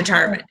very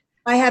determined.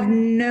 I have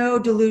no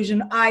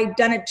delusion. I've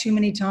done it too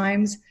many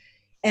times,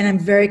 and I'm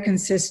very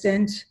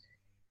consistent,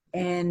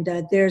 and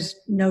there's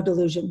no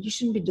delusion. You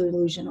shouldn't be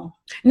delusional.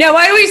 No,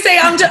 I always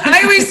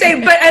say,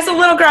 but as a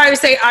little girl, I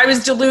always say I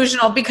was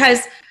delusional,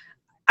 because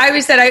I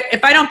always said,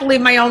 if I don't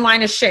believe my own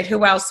line of shit,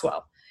 who else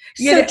will?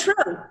 True.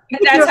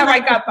 That's how I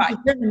got by.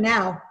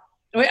 Now.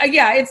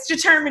 Yeah, it's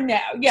determined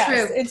now. Yes,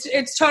 True.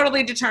 It's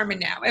totally determined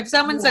now. If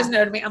someone says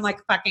no to me, I'm like,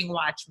 fucking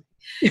watch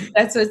me.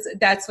 That's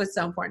what's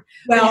so important.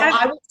 Well,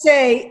 I would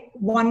say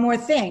one more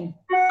thing.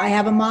 I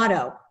have a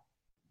motto: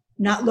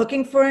 not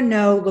looking for a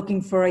no,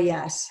 looking for a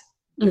yes.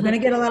 You're going to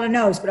get a lot of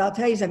no's, but I'll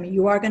tell you something.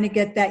 You are going to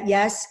get that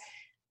yes.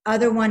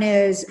 Other one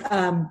is,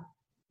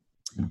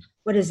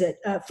 what is it?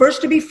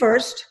 First to be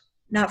first,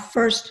 not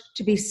first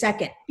to be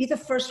second. Be the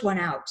first one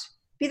out.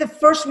 Be the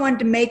first one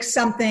to make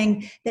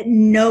something that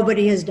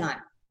nobody has done.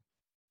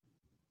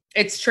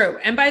 It's true.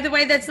 And by the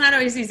way, that's not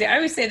always easy. I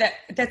always say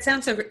that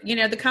sounds so,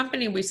 the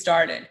company we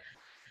started,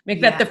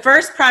 Macbeth, the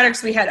first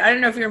products we had, I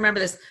don't know if you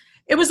remember this.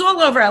 It was all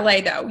over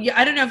LA though.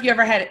 I don't know if you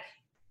ever had it.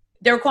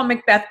 They were called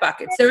Macbeth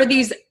buckets. There were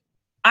these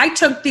I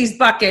took these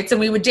buckets and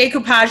we would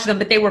decoupage them,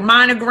 but they were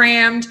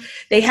monogrammed.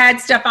 They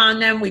had stuff on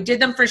them. We did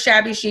them for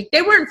Shabby Chic.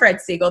 They were in Fred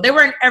Segal. They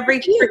were in every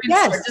freaking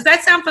store. Does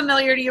that sound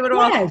familiar to you at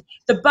all? Yes.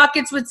 The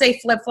buckets would say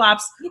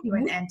flip-flops. They were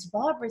in Auntie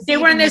Barbara's. They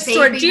were in this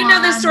store. Do you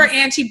know the store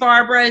Auntie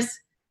Barbara's?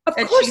 Of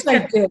course I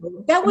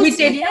do. That was, we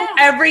did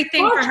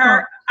everything for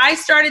her. I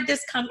started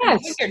this company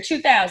in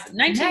 2000,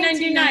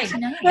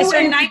 1999. I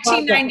started in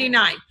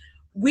 1999.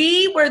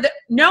 We were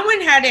no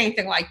one had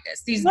anything like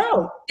this.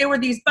 There were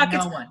these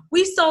buckets. No one.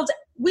 We sold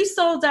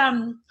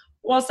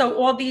also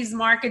all these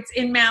markets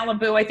in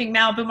Malibu. I think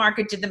Malibu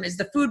Market did them as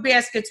the food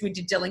baskets. We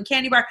did Dylan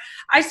Candy Bar.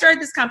 I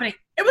started this company.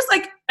 It was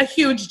like a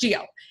huge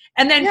deal.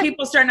 And then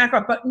people started knocking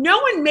up, but no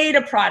one made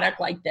a product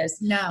like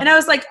this. No. And I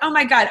was like, oh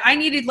my God, I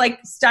needed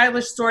like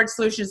stylish storage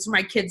solutions for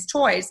my kids'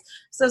 toys.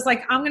 So it's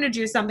like, I'm going to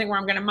do something where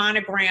I'm going to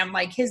monogram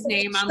like his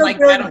name on like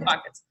metal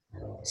buckets.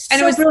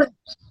 And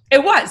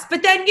it was,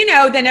 but then,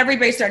 then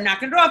everybody started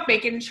knocking it off,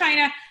 making it in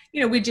China.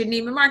 We did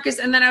Neiman Marcus.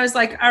 And then I was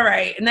like, all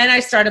right. And then I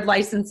started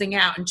licensing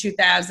out in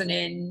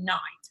 2009.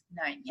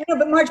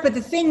 But Marge, but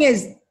the thing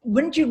is,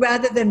 wouldn't you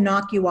rather them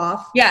knock you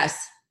off?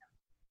 Yes.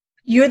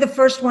 You're the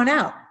first one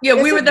out. Yeah,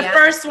 we were the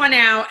first one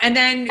out, and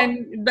then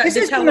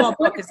the tell-all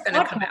book is going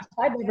to come out.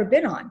 I've ever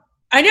been on.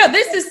 I know,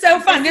 this is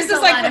so fun. This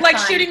is like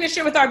shooting the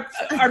shit with our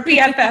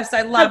BFFs.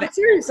 I love it.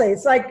 Seriously,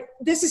 it's like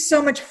this is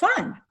so much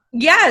fun.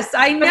 Yes,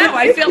 I know.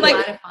 I feel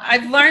like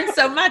I've learned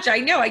so much. I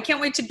know. I can't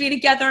wait to be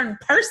together in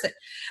person.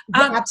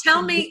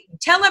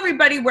 Tell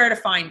everybody where to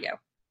find you.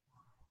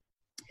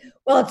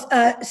 Well,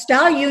 it's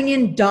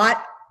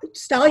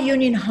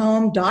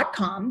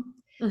styleunionhome.com.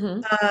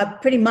 Mm-hmm.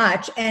 Pretty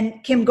much,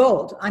 and Kim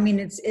Gold. I mean,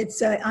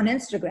 it's on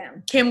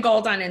Instagram. Kim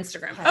Gold on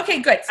Instagram. Okay,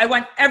 good. I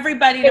want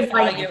everybody to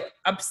follow you.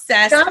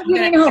 Obsessed. Style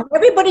Union Home.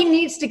 Everybody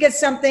needs to get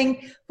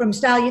something from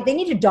Style. They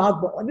need a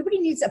dog bowl. Everybody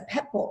needs a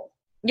pet bowl.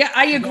 Yeah,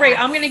 I agree. Yes.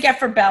 I'm going to get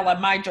for Bella,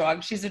 my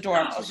dog. She's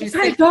adorable. She's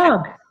a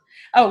dog.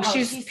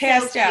 She's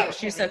passed out. Cute.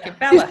 She's so cute.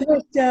 Bella. She's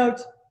passed out.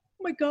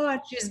 Oh my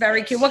God. She's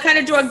very cute. What kind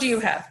of dog do you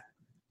have?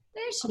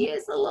 There she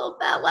is, a little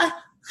Bella.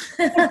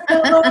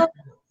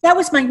 That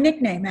was my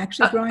nickname,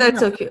 actually, growing up. That's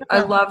so cute.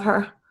 I love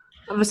her.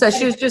 I'm obsessed.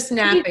 She was just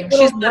napping.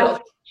 She's little.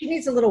 She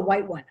needs a little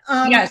white one.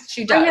 Yes,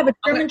 she does. I have a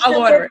German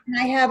Shepherd and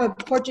I have a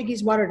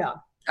Portuguese water dog.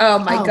 Oh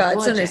my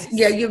God, so nice.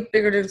 Yeah, you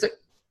figured it was.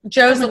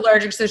 Joe's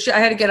allergic, so I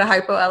had to get a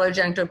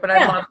hypoallergenic to it. But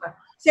I love her.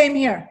 Same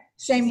here.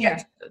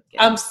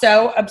 I'm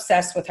so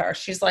obsessed with her.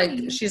 She's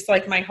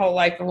like my whole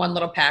life in one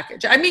little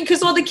package. I mean,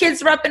 because all the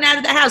kids are up and out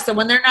of the house, so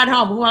when they're not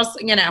home, who else?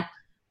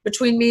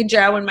 Between me,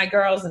 Joe, and my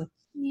girls and.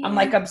 Yeah. I'm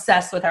like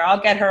obsessed with her. I'll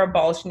get her a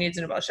bowl. She needs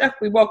a bowl.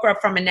 We woke her up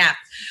from a nap.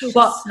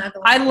 Well,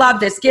 I love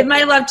this. Give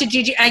my love to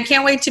Gigi. I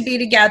can't wait to be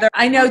together.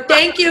 I know.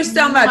 Thank you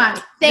so much.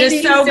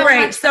 You're so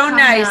great. So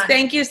nice.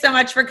 Thank you so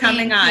much for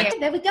coming on.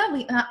 There we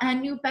go. Our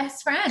new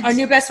best friend. Our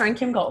new best friend,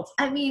 Kim Gold.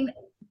 I mean,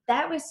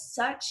 that was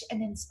such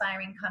an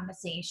inspiring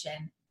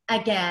conversation.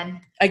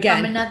 Again.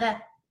 From another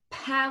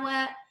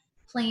power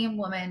playing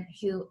woman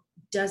who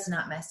does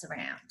not mess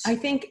around. I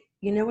think,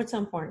 what's so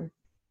important?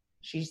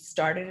 She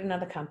started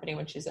another company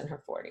when she's in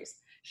her 40s.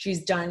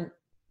 She's done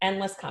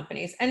endless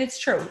companies. And it's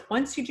true.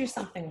 Once you do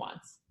something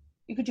once,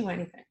 you could do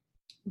anything.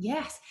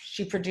 Yes.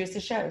 She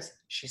produces shows.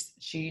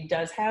 She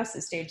does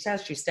houses, staged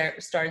house. She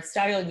started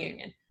Style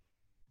Union,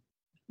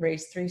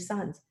 raised 3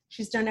 sons.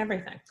 She's done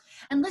everything.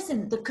 And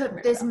listen,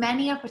 there's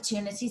many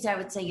opportunities, I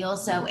would say,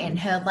 also in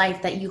her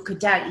life that you could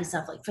doubt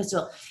yourself. Like, first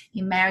of all,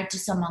 you're married to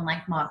someone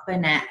like Mark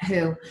Burnett,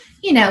 who,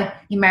 you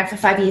married for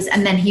 5 years,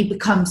 and then he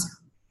becomes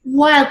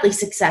wildly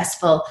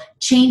successful,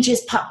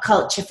 changes pop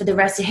culture for the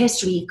rest of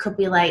history. You could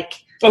be like,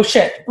 oh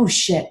shit,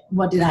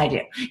 what did I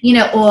do?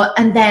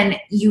 And then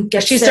you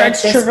get she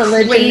starts this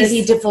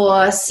crazy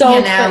divorce,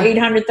 sold for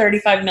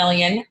 $835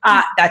 million.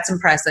 That's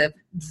impressive,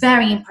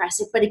 very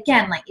impressive. But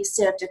again, like, you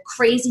served a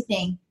crazy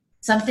thing,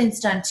 something's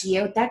done to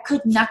you that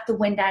could knock the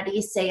wind out of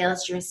your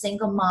sails. You're a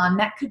single mom,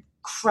 that could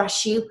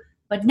crush you.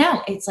 But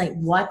no, it's like,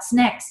 what's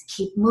next?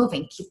 Keep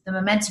moving. Keep the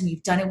momentum.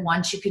 You've done it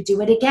once. You could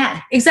do it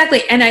again.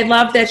 Exactly. And I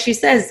love that she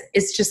says,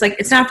 it's just like,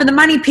 it's not for the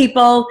money,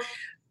 people.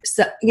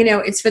 So,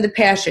 it's for the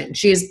passion.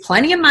 She has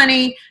plenty of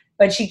money,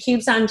 but she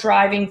keeps on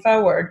driving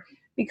forward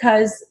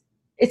because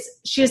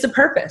she has a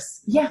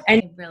purpose. Yeah.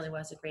 And it really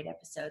was a great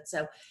episode.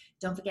 So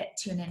don't forget,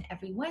 tune in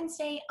every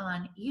Wednesday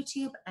on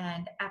YouTube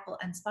and Apple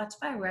and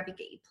Spotify, wherever you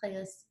get your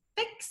playlist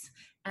fix.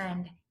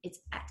 And it's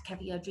at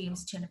Caviar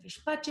Dreams Tuna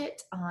Fish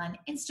Budget on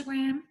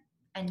Instagram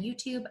and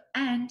YouTube,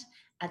 and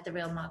at The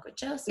Real Margaret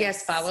Joseph.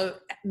 Yes, follow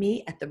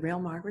me at The Real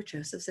Margaret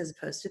Joseph as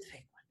opposed to the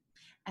fake one.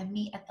 And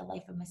me at The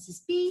Life of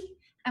Mrs. B.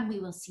 And we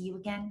will see you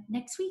again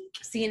next week.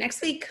 See you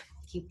next week.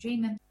 Keep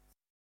dreaming.